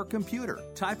 tablet, or computer.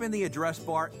 Type in the address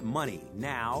bar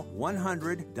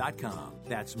MoneyNow100.com.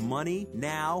 That's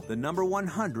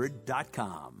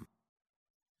MoneyNow100.com.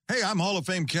 Hey, I'm Hall of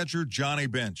Fame catcher Johnny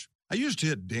Bench. I used to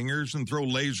hit dingers and throw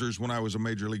lasers when I was a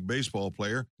Major League Baseball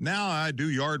player. Now I do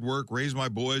yard work, raise my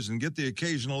boys, and get the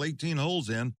occasional 18 holes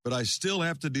in, but I still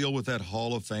have to deal with that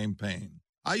Hall of Fame pain.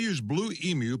 I use Blue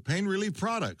Emu pain relief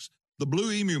products. The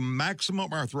Blue Emu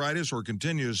Maximum Arthritis or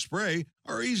Continuous Spray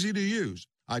are easy to use.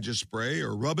 I just spray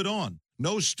or rub it on.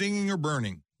 No stinging or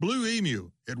burning. Blue Emu.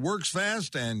 It works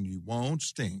fast and you won't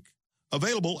stink.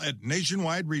 Available at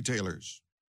nationwide retailers.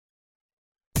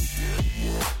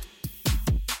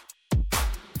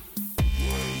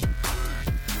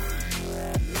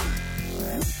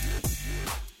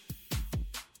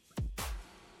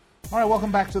 All right,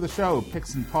 welcome back to the show,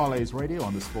 Picks and Parlays Radio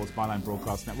on the Sports Byline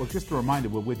Broadcast Network. Just a reminder,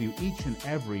 we're with you each and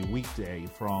every weekday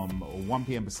from 1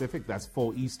 p.m. Pacific, that's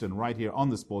 4 Eastern, right here on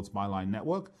the Sports Byline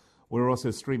Network. We're also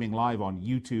streaming live on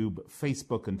YouTube,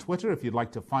 Facebook, and Twitter. If you'd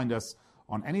like to find us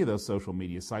on any of those social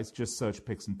media sites, just search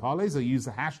Picks and Parlays or use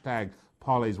the hashtag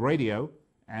Parlays Radio,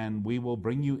 and we will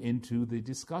bring you into the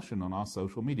discussion on our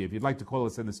social media. If you'd like to call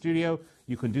us in the studio,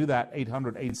 you can do that,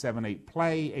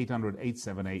 800-878-PLAY,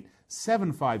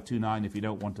 800-878-7529. If you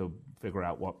don't want to figure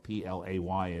out what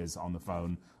PLAY is on the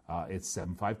phone, it's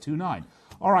 7529.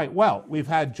 All right, well, we've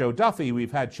had Joe Duffy,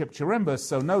 we've had Chip Chirimbus,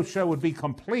 so no show would be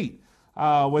complete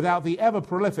without the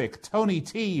ever-prolific Tony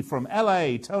T from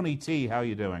L.A. Tony T, how are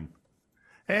you doing?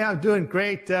 Hey, I'm doing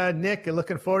great, Nick, and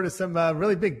looking forward to some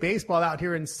really big baseball out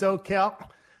here in SoCal.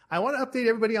 I want to update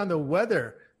everybody on the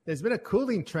weather. There's been a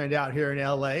cooling trend out here in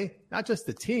L.A., not just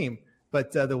the team,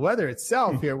 but the weather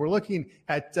itself here. We're looking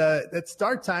at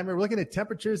start time. We're looking at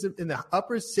temperatures in the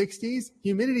upper 60s,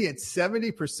 humidity at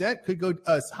 70%, could go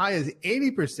as high as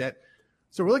 80%.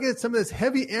 So we're looking at some of this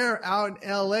heavy air out in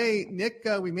L.A. Nick,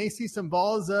 we may see some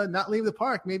balls not leave the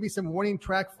park, maybe some warning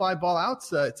track fly ball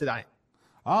outs tonight.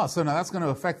 Oh, so now that's going to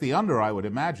affect the under, I would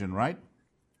imagine, right?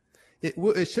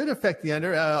 It should affect the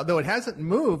under, though it hasn't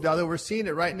moved, although we're seeing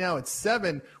it right now at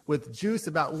 7 with juice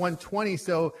about 120.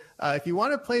 So if you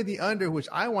want to play the under, which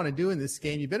I want to do in this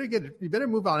game, you better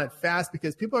move on it fast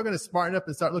because people are going to smarten up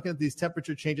and start looking at these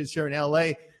temperature changes here in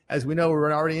LA. As we know,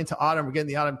 we're already into autumn. We're getting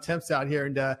the autumn temps out here,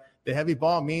 and the heavy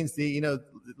ball means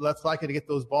less likely to get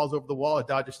those balls over the wall at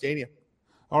Dodger Stadium.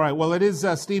 All right, well, it is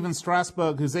Steven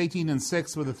Strasburg, who's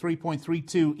 18-6 with a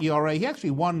 3.32 ERA. He actually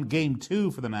won Game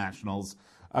 2 for the Nationals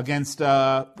against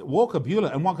Walker Buehler,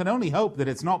 and one can only hope that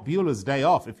it's not Buehler's day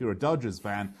off if you're a Dodgers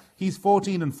fan. He's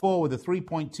 14-4 with a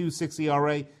 3.26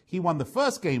 ERA. He won the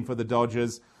first game for the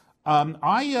Dodgers.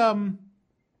 I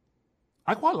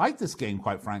quite like this game,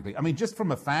 quite frankly. I mean, just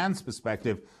from a fan's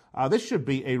perspective, this should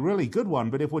be a really good one.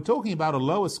 But if we're talking about a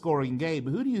lower scoring game,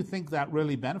 who do you think that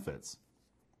really benefits?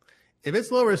 If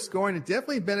it's lower scoring, it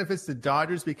definitely benefits the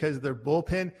Dodgers because of their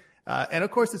bullpen. And,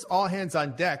 of course, it's all hands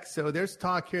on deck. So there's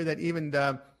talk here that even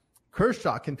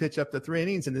Kershaw can pitch up to 3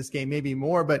 innings in this game, maybe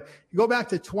more. But you go back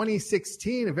to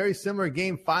 2016, a very similar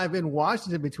game 5 in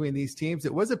Washington between these teams.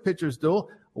 It was a pitcher's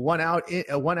duel, a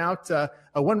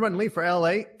one-run lead for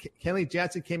L.A. Kenley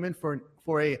Jansen came in for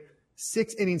a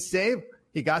 6-inning save.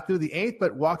 He got through the 8th,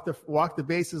 but walked the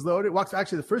bases loaded. Walked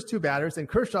actually the first 2 batters, and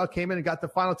Kershaw came in and got the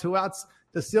final 2 outs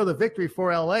to seal the victory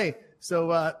for L.A.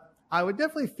 So I would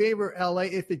definitely favor L.A.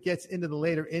 if it gets into the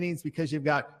later innings because you've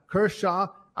got Kershaw.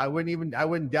 I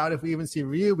wouldn't doubt if we even see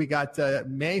Ryu. We got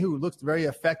May, who looks very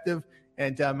effective,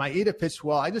 and Maeda pitched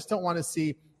well. I just don't want to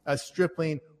see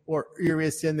Stripling or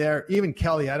Urias in there. Even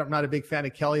Kelly. I'm not a big fan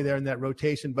of Kelly there in that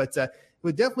rotation, but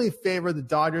would definitely favor the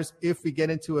Dodgers if we get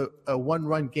into a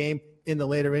one-run game in the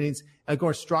later innings. And of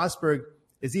course, Strasburg,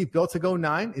 is he built to go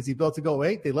 9? Is he built to go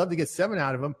 8? They love to get 7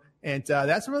 out of him. And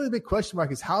that's a really big question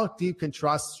mark is how deep can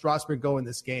Strasburg go in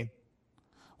this game?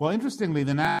 Well, interestingly,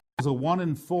 the Nationals are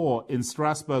 1-4 in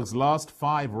Strasburg's last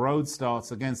 5 road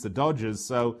starts against the Dodgers.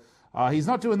 So he's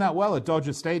not doing that well at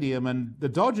Dodger Stadium. And the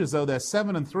Dodgers, though, they're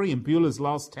 7-3 in Buehler's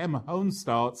last 10 home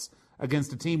starts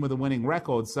against a team with a winning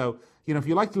record. So, if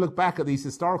you like to look back at these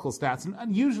historical stats,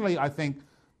 and usually I think,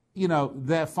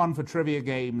 they're fun for trivia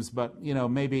games, but,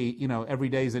 maybe, every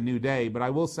day's a new day. But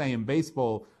I will say in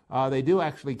baseball, they do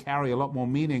actually carry a lot more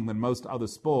meaning than most other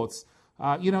sports.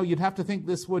 You'd have to think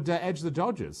this would edge the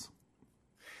Dodgers.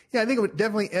 Yeah, I think it would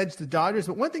definitely edge the Dodgers.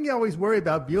 But one thing you always worry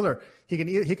about Buehler, he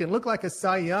can look like a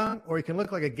Cy Young or he can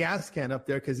look like a gas can up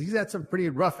there because he's had some pretty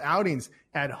rough outings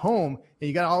at home. And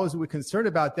you got to always be concerned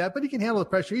about that. But he can handle the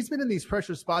pressure. He's been in these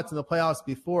pressure spots in the playoffs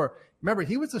before. Remember,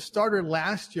 he was a starter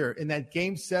last year in that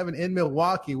Game 7 in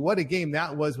Milwaukee. What a game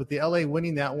that was with the LA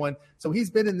winning that one. So he's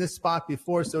been in this spot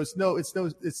before. So it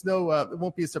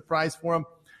won't be a surprise for him.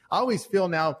 I always feel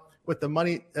now with the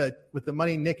money,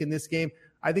 Nick, in this game,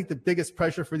 I think the biggest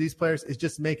pressure for these players is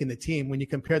just making the team. When you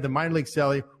compare the minor league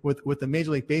salary with the Major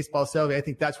League Baseball salary, I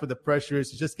think that's where the pressure is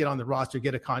to just get on the roster,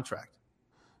 get a contract.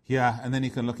 Yeah, and then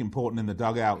you can look important in the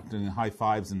dugout doing high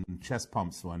fives and chest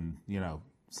pumps when,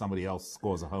 somebody else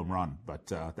scores a home run. But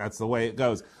that's the way it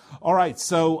goes. All right,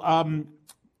 so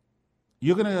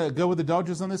You're going to go with the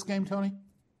Dodgers on this game, Tony?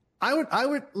 I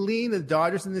would lean the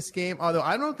Dodgers in this game, although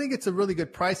I don't think it's a really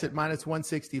good price at minus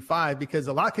 165 because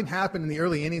a lot can happen in the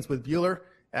early innings with Buehler.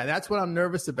 And that's what I'm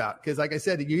nervous about because, like I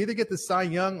said, you either get the Cy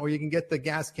Young or you can get the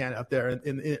gas can up there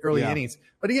in early innings.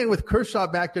 But again, with Kershaw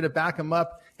back there to back him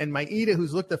up and Maeda,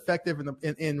 who's looked effective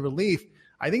in relief,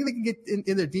 I think they can get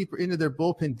in there deeper into their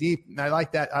bullpen deep. And I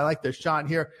like that. I like their shot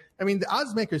here. I mean, the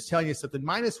odds makers telling you something.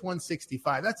 Minus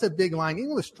 165. That's a big line,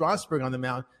 even with Strasburg on the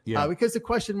mound. Because the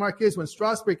question mark is when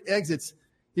Strasburg exits,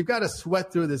 you've got to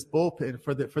sweat through this bullpen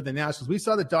for the Nationals. We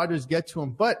saw the Dodgers get to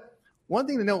him, but one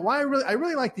thing to note, why I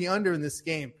really like the under in this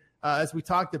game, as we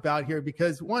talked about here,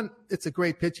 because one, it's a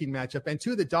great pitching matchup, and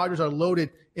two, the Dodgers are loaded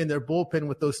in their bullpen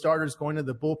with those starters going to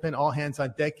the bullpen, all hands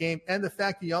on deck game, and the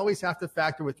fact that you always have to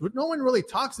factor with what no one really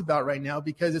talks about right now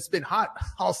because it's been hot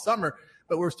all summer,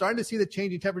 but we're starting to see the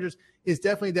changing temperatures is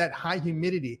definitely that high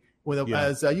humidity.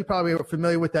 As you probably are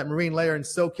familiar with that marine layer in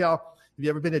SoCal. Have you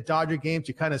ever been to Dodger games?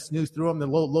 You kind of snooze through them, the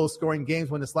low scoring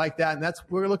games when it's like that. And that's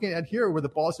what we're looking at here where the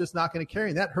ball's just not going to carry.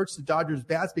 And that hurts the Dodgers'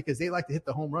 bats because they like to hit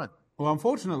the home run. Well,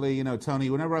 unfortunately, Tony,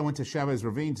 whenever I went to Chavez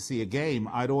Ravine to see a game,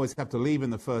 I'd always have to leave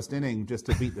in the first inning just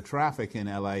to beat the traffic in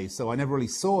L.A. So I never really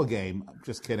saw a game.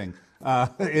 Just kidding.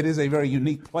 It is a very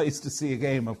unique place to see a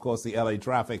game, of course, the L.A.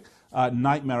 traffic.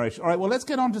 Nightmarish. All right, well, let's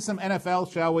get on to some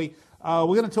NFL, shall we? We're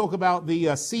going to talk about the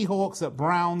Seahawks at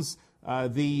Browns.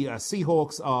 The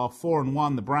Seahawks are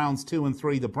 4-1. The Browns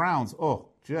 2-3. The Browns,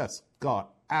 just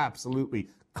got absolutely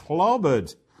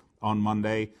clobbered on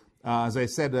Monday. As I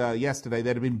said yesterday,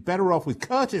 they'd have been better off with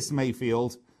Curtis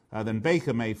Mayfield than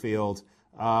Baker Mayfield.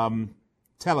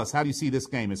 Tell us, how do you see this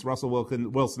game? It's Russell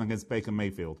Wilson against Baker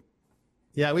Mayfield.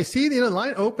 Yeah, we see the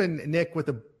line open, Nick, with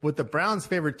the Browns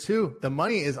favorite too. The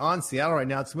money is on Seattle right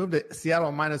now. It's moved to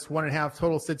Seattle minus 1.5.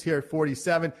 Total sits here at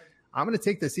 47. I'm going to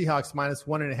take the Seahawks minus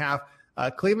 1.5.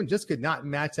 Cleveland just could not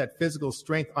match that physical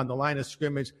strength on the line of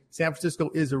scrimmage. San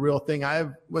Francisco is a real thing. I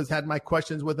had my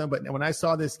questions with them, but when I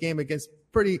saw this game against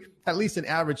at least an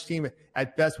average team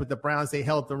at best with the Browns, they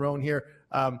held their own here.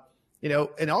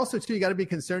 And also too, you got to be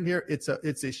concerned here.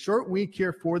 It's a short week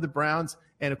here for the Browns.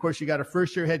 And of course, you got a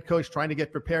first-year head coach trying to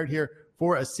get prepared here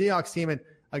for a Seahawks team. And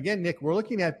again, Nick, we're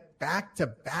looking at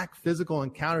back-to-back physical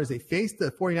encounters. They faced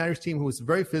the 49ers team who was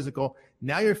very physical.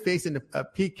 Now you're facing a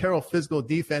Pete Carroll physical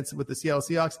defense with the Seattle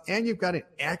Seahawks, and you've got an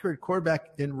accurate quarterback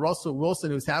in Russell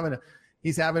Wilson who's having an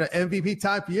MVP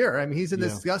type year. I mean, he's in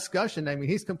this discussion. I mean,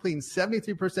 he's completing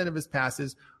 73% of his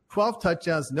passes, 12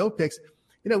 touchdowns, no picks.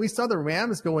 We saw the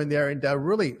Rams go in there and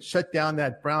really shut down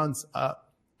that Browns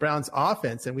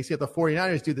offense, and we see the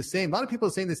 49ers do the same. A lot of people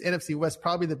are saying this NFC West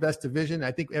probably the best division.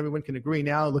 I think everyone can agree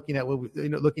now, looking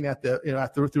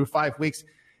at through 5 weeks.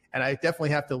 And I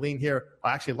definitely have to lean here.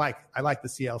 I like the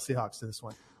Seattle Seahawks in this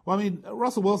one. Well, I mean,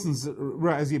 Russell Wilson's,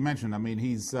 as you mentioned, I mean,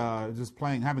 he's just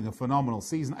having a phenomenal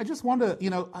season. I just wonder,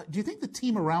 do you think the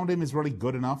team around him is really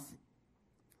good enough?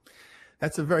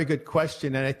 That's a very good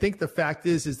question. And I think the fact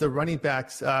is the running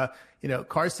backs,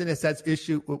 Carson has that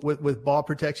issue with ball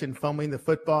protection, fumbling the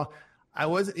football. I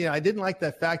didn't like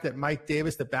the fact that Mike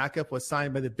Davis, the backup, was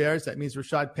signed by the Bears. That means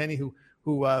Rashad Penny, who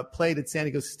played at San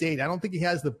Diego State. I don't think he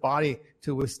has the body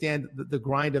to withstand the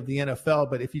grind of the NFL,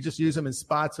 but if you just use him in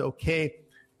spots, okay.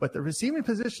 But the receiving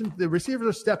position, the receivers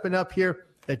are stepping up here.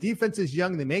 The defense is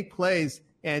young. They make plays.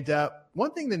 And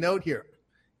one thing to note here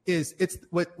is it's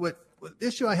what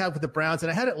issue I have with the Browns,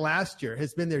 and I had it last year,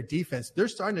 has been their defense. They're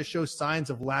starting to show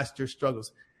signs of last year's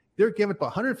struggles. They're giving up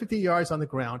 150 yards on the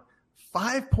ground,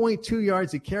 5.2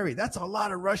 yards a carry. That's a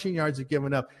lot of rushing yards they're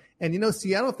giving up. And,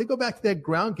 Seattle, if they go back to that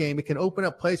ground game, it can open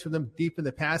up plays for them deep in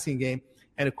the passing game.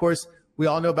 And, of course, we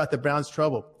all know about the Browns'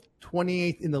 trouble.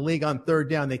 28th in the league on third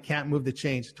down. They can't move the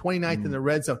chains. 29th in the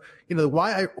red zone.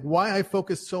 Why I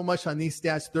focus so much on these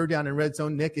stats, third down and red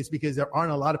zone, Nick, is because there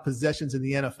aren't a lot of possessions in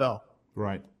the NFL.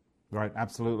 Right,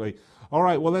 absolutely. All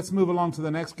right, well, let's move along to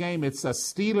the next game. It's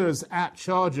Steelers at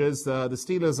Chargers. The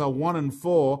Steelers are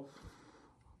 1-4.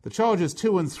 The Chargers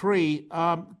 2-3.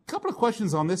 Couple of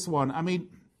questions on this one. I mean,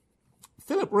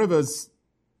 Phillip Rivers,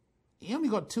 he only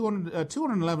got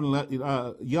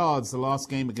 211 yards the last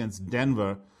game against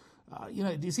Denver.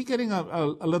 Is he getting a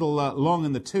little long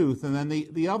in the tooth? And then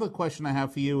the other question I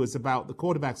have for you is about the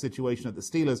quarterback situation at the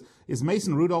Steelers. Is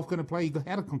Mason Rudolph going to play? He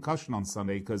had a concussion on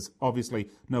Sunday because obviously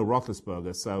no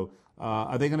Roethlisberger. So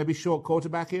are they going to be short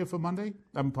quarterback here for Monday?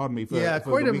 Pardon me.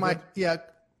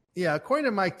 According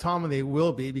to Mike Tomlin, they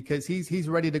will be because he's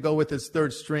ready to go with his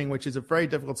third string, which is a very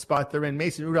difficult spot they're in.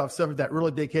 Mason Rudolph suffered that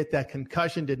really big hit. That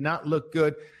concussion did not look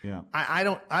good. Yeah, I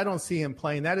don't see him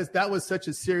playing. That was such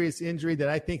a serious injury that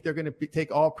I think they're going to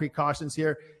take all precautions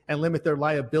here and limit their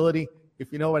liability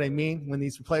if you know what I mean, when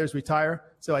these players retire.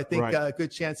 So I think a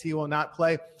good chance he will not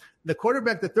play. The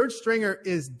quarterback, the third stringer,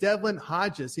 is Devlin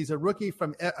Hodges. He's a rookie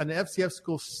from an FCS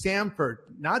school, Samford,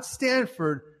 not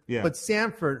Stanford, but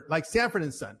Samford, like Sanford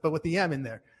and Son, but with the M in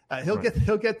there. He'll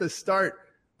get the start.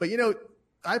 But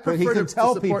I prefer. But he can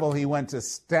tell people he went to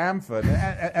Stanford,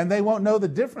 and they won't know the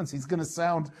difference. He's going to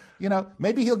sound,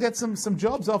 maybe he'll get some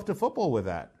jobs after football with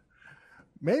that.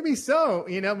 Maybe so,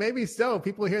 maybe so.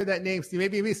 People hear that name.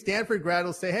 Maybe a Stanford grad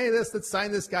will say, "Hey, let's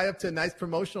sign this guy up to a nice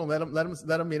promotional. Let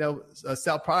him,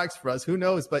 sell products for us." Who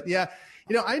knows? But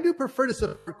I do prefer to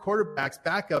support quarterbacks,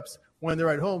 backups when they're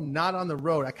at home, not on the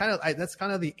road. That's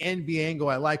kind of the NBA angle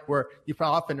I like, where you've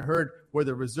probably often heard where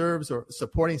the reserves or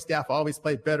supporting staff always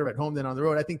play better at home than on the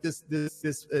road. I think this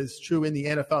is true in the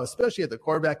NFL, especially at the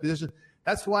quarterback position.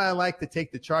 That's why I like to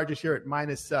take the Chargers here at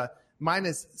minus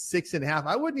 6.5.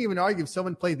 I wouldn't even argue if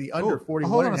someone played the under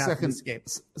 41.5 in this game.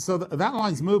 So that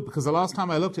line's moved, because the last time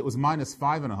I looked, it was minus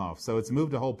 5.5. So it's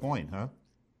moved a whole point, huh?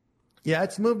 Yeah,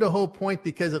 it's moved a whole point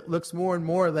because it looks more and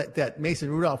more that Mason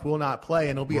Rudolph will not play,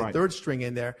 and there'll be a third string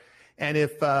in there. And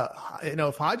if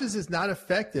Hodges is not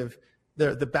effective,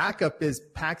 the backup is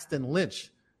Paxton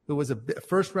Lynch, who was a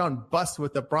first round bust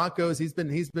with the Broncos. He's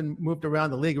been moved around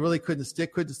the league. Really couldn't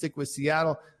stick with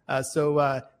Seattle.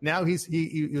 So now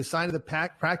he was signed to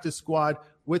the practice squad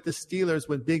with the Steelers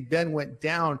when Big Ben went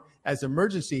down as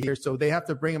emergency here. So they have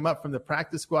to bring him up from the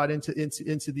practice squad into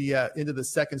the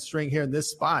second string here in this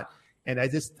spot. And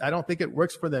I don't think it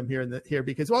works for them here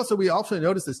because we also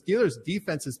noticed the Steelers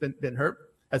defense has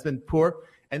been poor,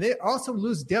 and they also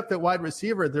lose depth at wide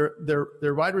receiver.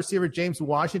 Their wide receiver James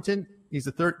Washington, he's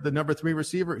the number 3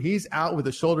 receiver. He's out with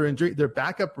a shoulder injury. Their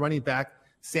backup running back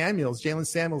Jalen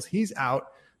Samuels, he's out.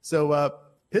 So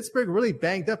Pittsburgh really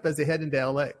banged up as they head into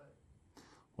LA.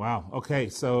 Wow. Okay.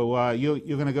 So you're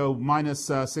going to go minus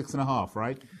 6.5,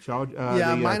 right?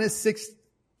 Minus 6.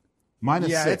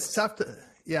 Minus 6. It's tough to.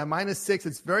 Yeah, minus 6.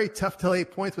 It's very tough to lay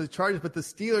points with the Chargers, but the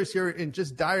Steelers here in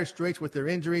just dire straits with their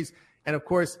injuries. And, of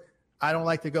course, I don't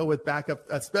like to go with backup,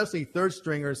 especially third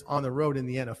stringers on the road in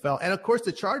the NFL. And, of course,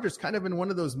 the Chargers kind of in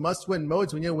one of those must-win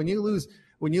modes. When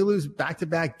you lose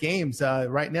back-to-back games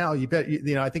right now,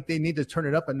 I think they need to turn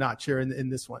it up a notch here in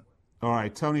this one. All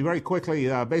right, Tony, very quickly,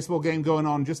 baseball game going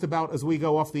on just about as we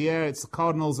go off the air. It's the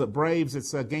Cardinals at Braves.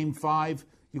 It's game 5.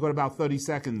 You've got about 30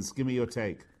 seconds. Give me your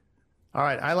take. All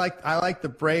right, I like the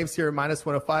Braves here, minus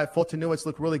 105. Fulton Newitz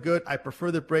look really good. I prefer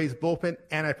the Braves bullpen,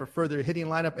 and I prefer their hitting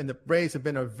lineup. And the Braves have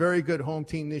been a very good home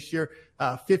team this year,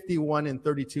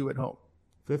 51-32 at home.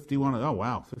 51. Oh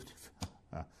wow,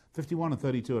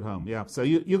 51-32 at home. Yeah. So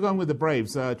you're going with the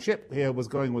Braves. Chip here was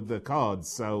going with the Cards.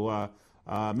 So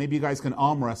maybe you guys can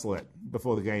arm wrestle it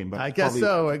before the game. But I guess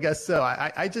so.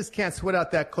 I just can't sweat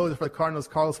out that closer for the Cardinals.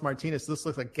 Carlos Martinez. This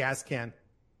looks like a gas can.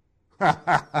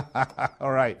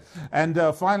 All right. And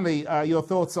finally, your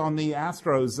thoughts on the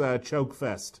Astros choke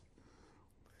fest.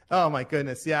 Oh, my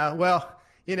goodness. Yeah. Well,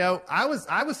 I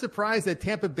was surprised that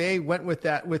Tampa Bay went with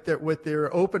that with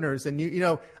their openers. And,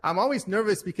 I'm always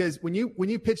nervous because when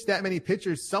you pitch that many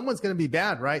pitchers, someone's going to be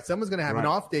bad, right? Someone's going to have an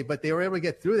off day, but they were able to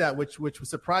get through that, which was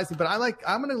surprising. But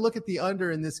I'm going to look at the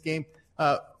under in this game.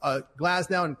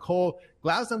 Glasnow and Cole.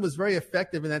 Glasnow was very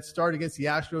effective in that start against the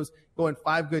Astros, going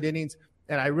 5 good innings.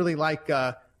 And I really like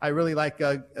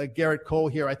Garrett Cole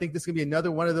here. I think this is going to be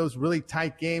another one of those really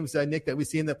tight games, Nick, that we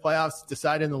see in the playoffs,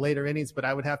 decided in the later innings. But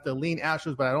I would have to lean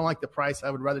Astros, but I don't like the price. I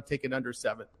would rather take it under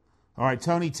 7. All right,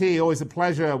 Tony T, always a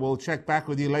pleasure. We'll check back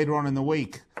with you later on in the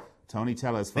week. Tony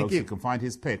Tellers, folks, you can find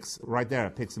his picks right there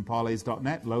at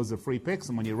picksandparlays.net. Loads of free picks.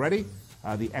 And when you're ready,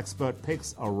 the expert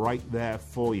picks are right there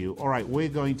for you. All right, we're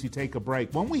going to take a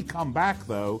break. When we come back,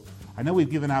 though, I know we've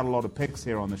given out a lot of picks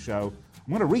here on the show.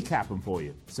 I'm going to recap them for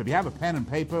you. So if you have a pen and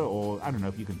paper, or I don't know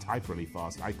if you can type really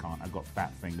fast. I can't. I've got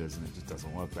fat fingers and it just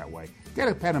doesn't work that way. Get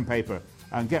a pen and paper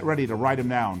and get ready to write them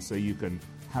down so you can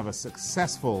have a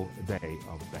successful day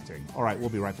of betting. All right, we'll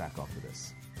be right back after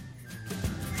this.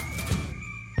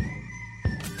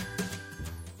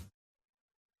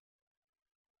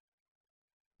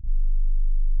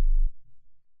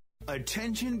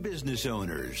 Attention business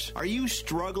owners. Are you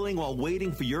struggling while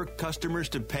waiting for your customers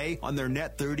to pay on their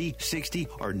net 30, 60,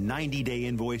 or 90-day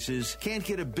invoices? Can't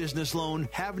get a business loan?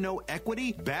 Have no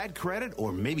equity? Bad credit?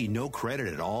 Or maybe no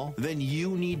credit at all? Then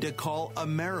you need to call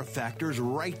AmeriFactors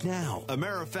right now.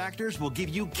 AmeriFactors will give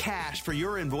you cash for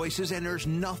your invoices and there's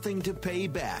nothing to pay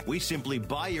back. We simply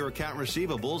buy your account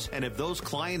receivables, and if those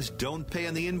clients don't pay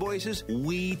on the invoices,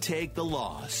 we take the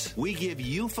loss. We give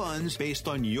you funds based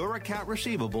on your account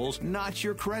receivables not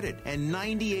your credit. And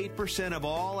 98% of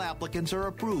all applicants are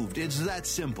approved. It's that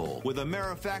simple. With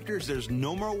AmeriFactors, there's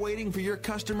no more waiting for your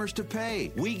customers to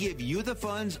pay. We give you the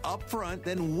funds up front,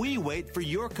 then we wait for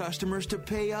your customers to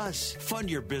pay us. Fund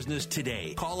your business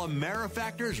today. Call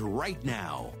AmeriFactors right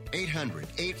now.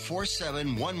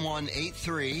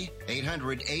 800-847-1183.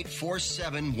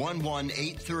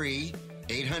 800-847-1183.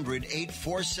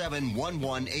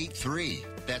 800-847-1183.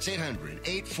 That's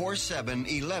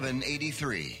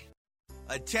 800-847-1183.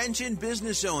 Attention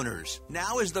business owners.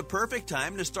 Now is the perfect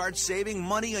time to start saving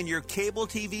money on your cable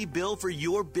TV bill for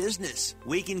your business.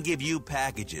 We can give you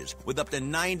packages with up to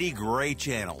 90 great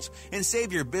channels and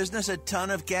save your business a ton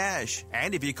of cash.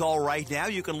 And if you call right now,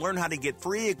 you can learn how to get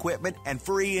free equipment and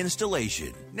free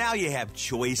installation. Now you have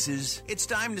choices. It's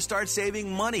time to start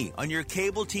saving money on your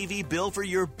cable TV bill for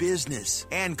your business.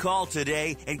 And call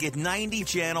today and get 90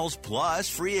 channels plus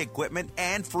free equipment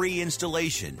and free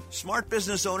installation. Smart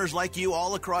business owners like you all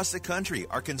across the country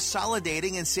are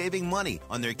consolidating and saving money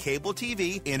on their cable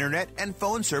TV, internet, and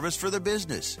phone service for their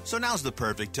business. So now's the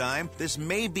perfect time. This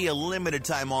may be a limited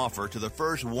time offer to the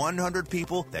first 100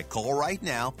 people that call right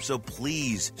now, so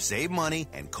please save money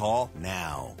and call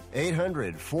now.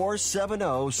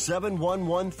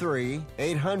 800-470-7113.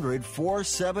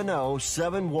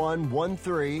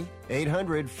 800-470-7113.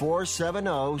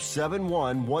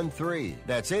 800-470-7113.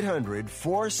 That's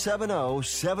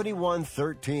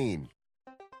 800-470-7113.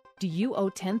 Do you owe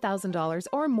 $10,000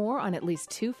 or more on at least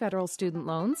 2 federal student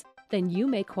loans? Then you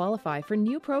may qualify for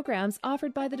new programs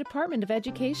offered by the Department of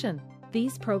Education.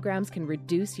 These programs can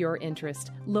reduce your interest,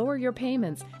 lower your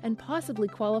payments, and possibly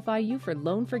qualify you for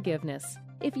loan forgiveness.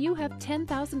 If you have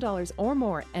 $10,000 or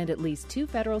more and at least 2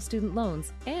 federal student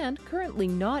loans and currently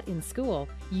not in school,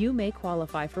 you may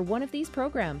qualify for one of these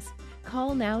programs.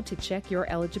 Call now to check your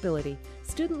eligibility.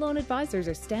 Student loan advisors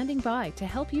are standing by to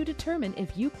help you determine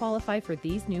if you qualify for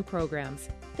these new programs.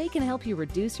 They can help you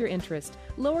reduce your interest,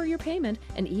 lower your payment,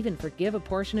 and even forgive a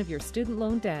portion of your student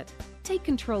loan debt. Take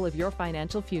control of your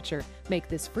financial future. Make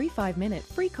this free 5-minute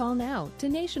free call now to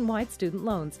Nationwide Student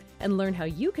Loans and learn how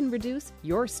you can reduce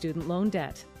your student loan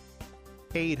debt.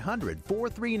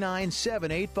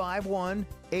 800-439-7851.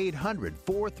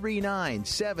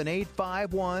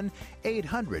 800-439-7851.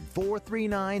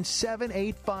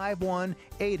 800-439-7851.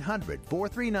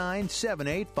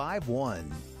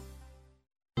 800-439-7851.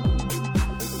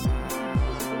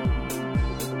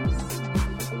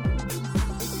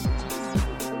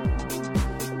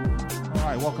 All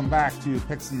right, welcome back to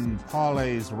Picks and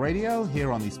Parlays Radio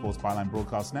here on the Sports Byline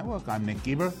Broadcast Network. I'm Nick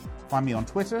Geber. Find me on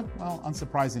Twitter. Well,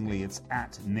 unsurprisingly, it's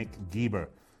at Nick Geber.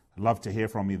 I'd love to hear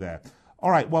from you there.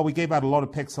 All right, well, we gave out a lot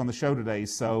of picks on the show today,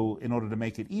 so in order to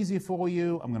make it easier for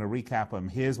you, I'm going to recap them.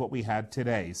 Here's what we had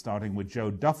today, starting with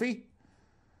Joe Duffy.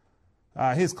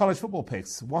 Here's college football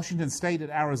picks. Washington State at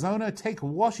Arizona. Take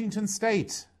Washington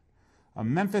State.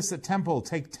 Memphis at Temple.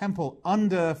 Take Temple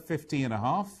under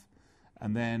 50.5.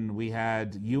 And then we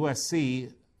had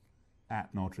USC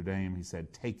at Notre Dame. He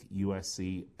said, take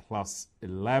USC plus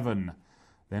 11.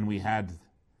 Then we had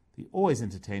the always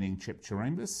entertaining Chip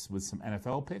Chirimbus with some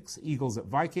NFL picks. Eagles at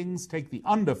Vikings, take the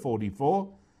under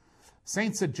 44.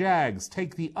 Saints at Jags,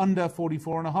 take the under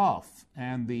 44.5.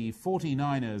 And the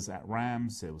 49ers at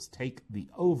Rams, it was take the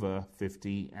over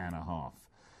 50.5.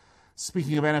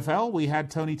 Speaking of NFL, we had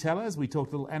Tony Tellers. We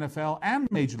talked a little NFL and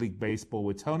Major League Baseball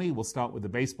with Tony. We'll start with the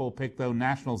baseball pick, though.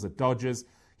 Nationals at Dodgers.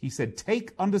 He said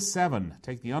take under 7.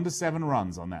 Take the under 7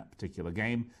 runs on that particular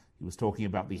game. He was talking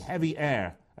about the heavy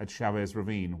air at Chavez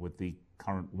Ravine with the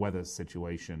current weather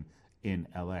situation in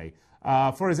L.A.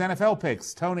 For his NFL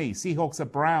picks, Tony, Seahawks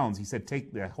at Browns. He said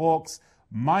take the Hawks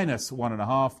minus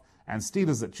 1.5. And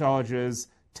Steelers at Chargers.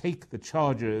 Take the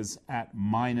Chargers at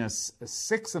minus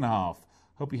 6.5.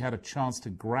 Hope you had a chance to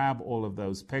grab all of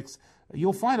those picks.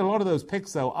 You'll find a lot of those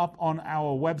picks, though, up on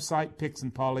our website,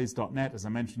 picksandparlays.net. As I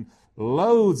mentioned,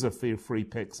 loads of free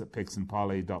picks at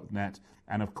picksandparlay.net.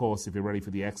 And, of course, if you're ready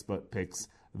for the expert picks,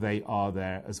 they are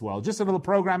there as well. Just a little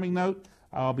programming note.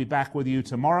 I'll be back with you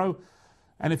tomorrow.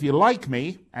 And if you like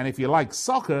me, and if you like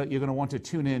soccer, you're going to want to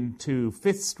tune in to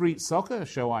Fifth Street Soccer, a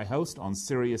show I host on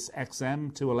Sirius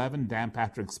XM 211, Dan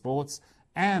Patrick Sports,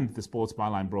 and the Sports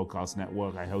Byline Broadcast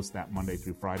Network. I host that Monday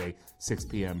through Friday, 6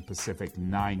 p.m. Pacific,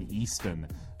 9 Eastern.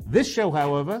 This show,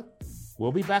 however,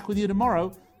 will be back with you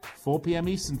tomorrow, 4 p.m.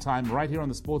 Eastern Time, right here on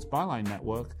the Sports Byline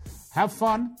Network. Have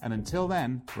fun, and until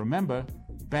then, remember,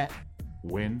 bet,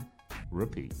 win,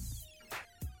 repeat.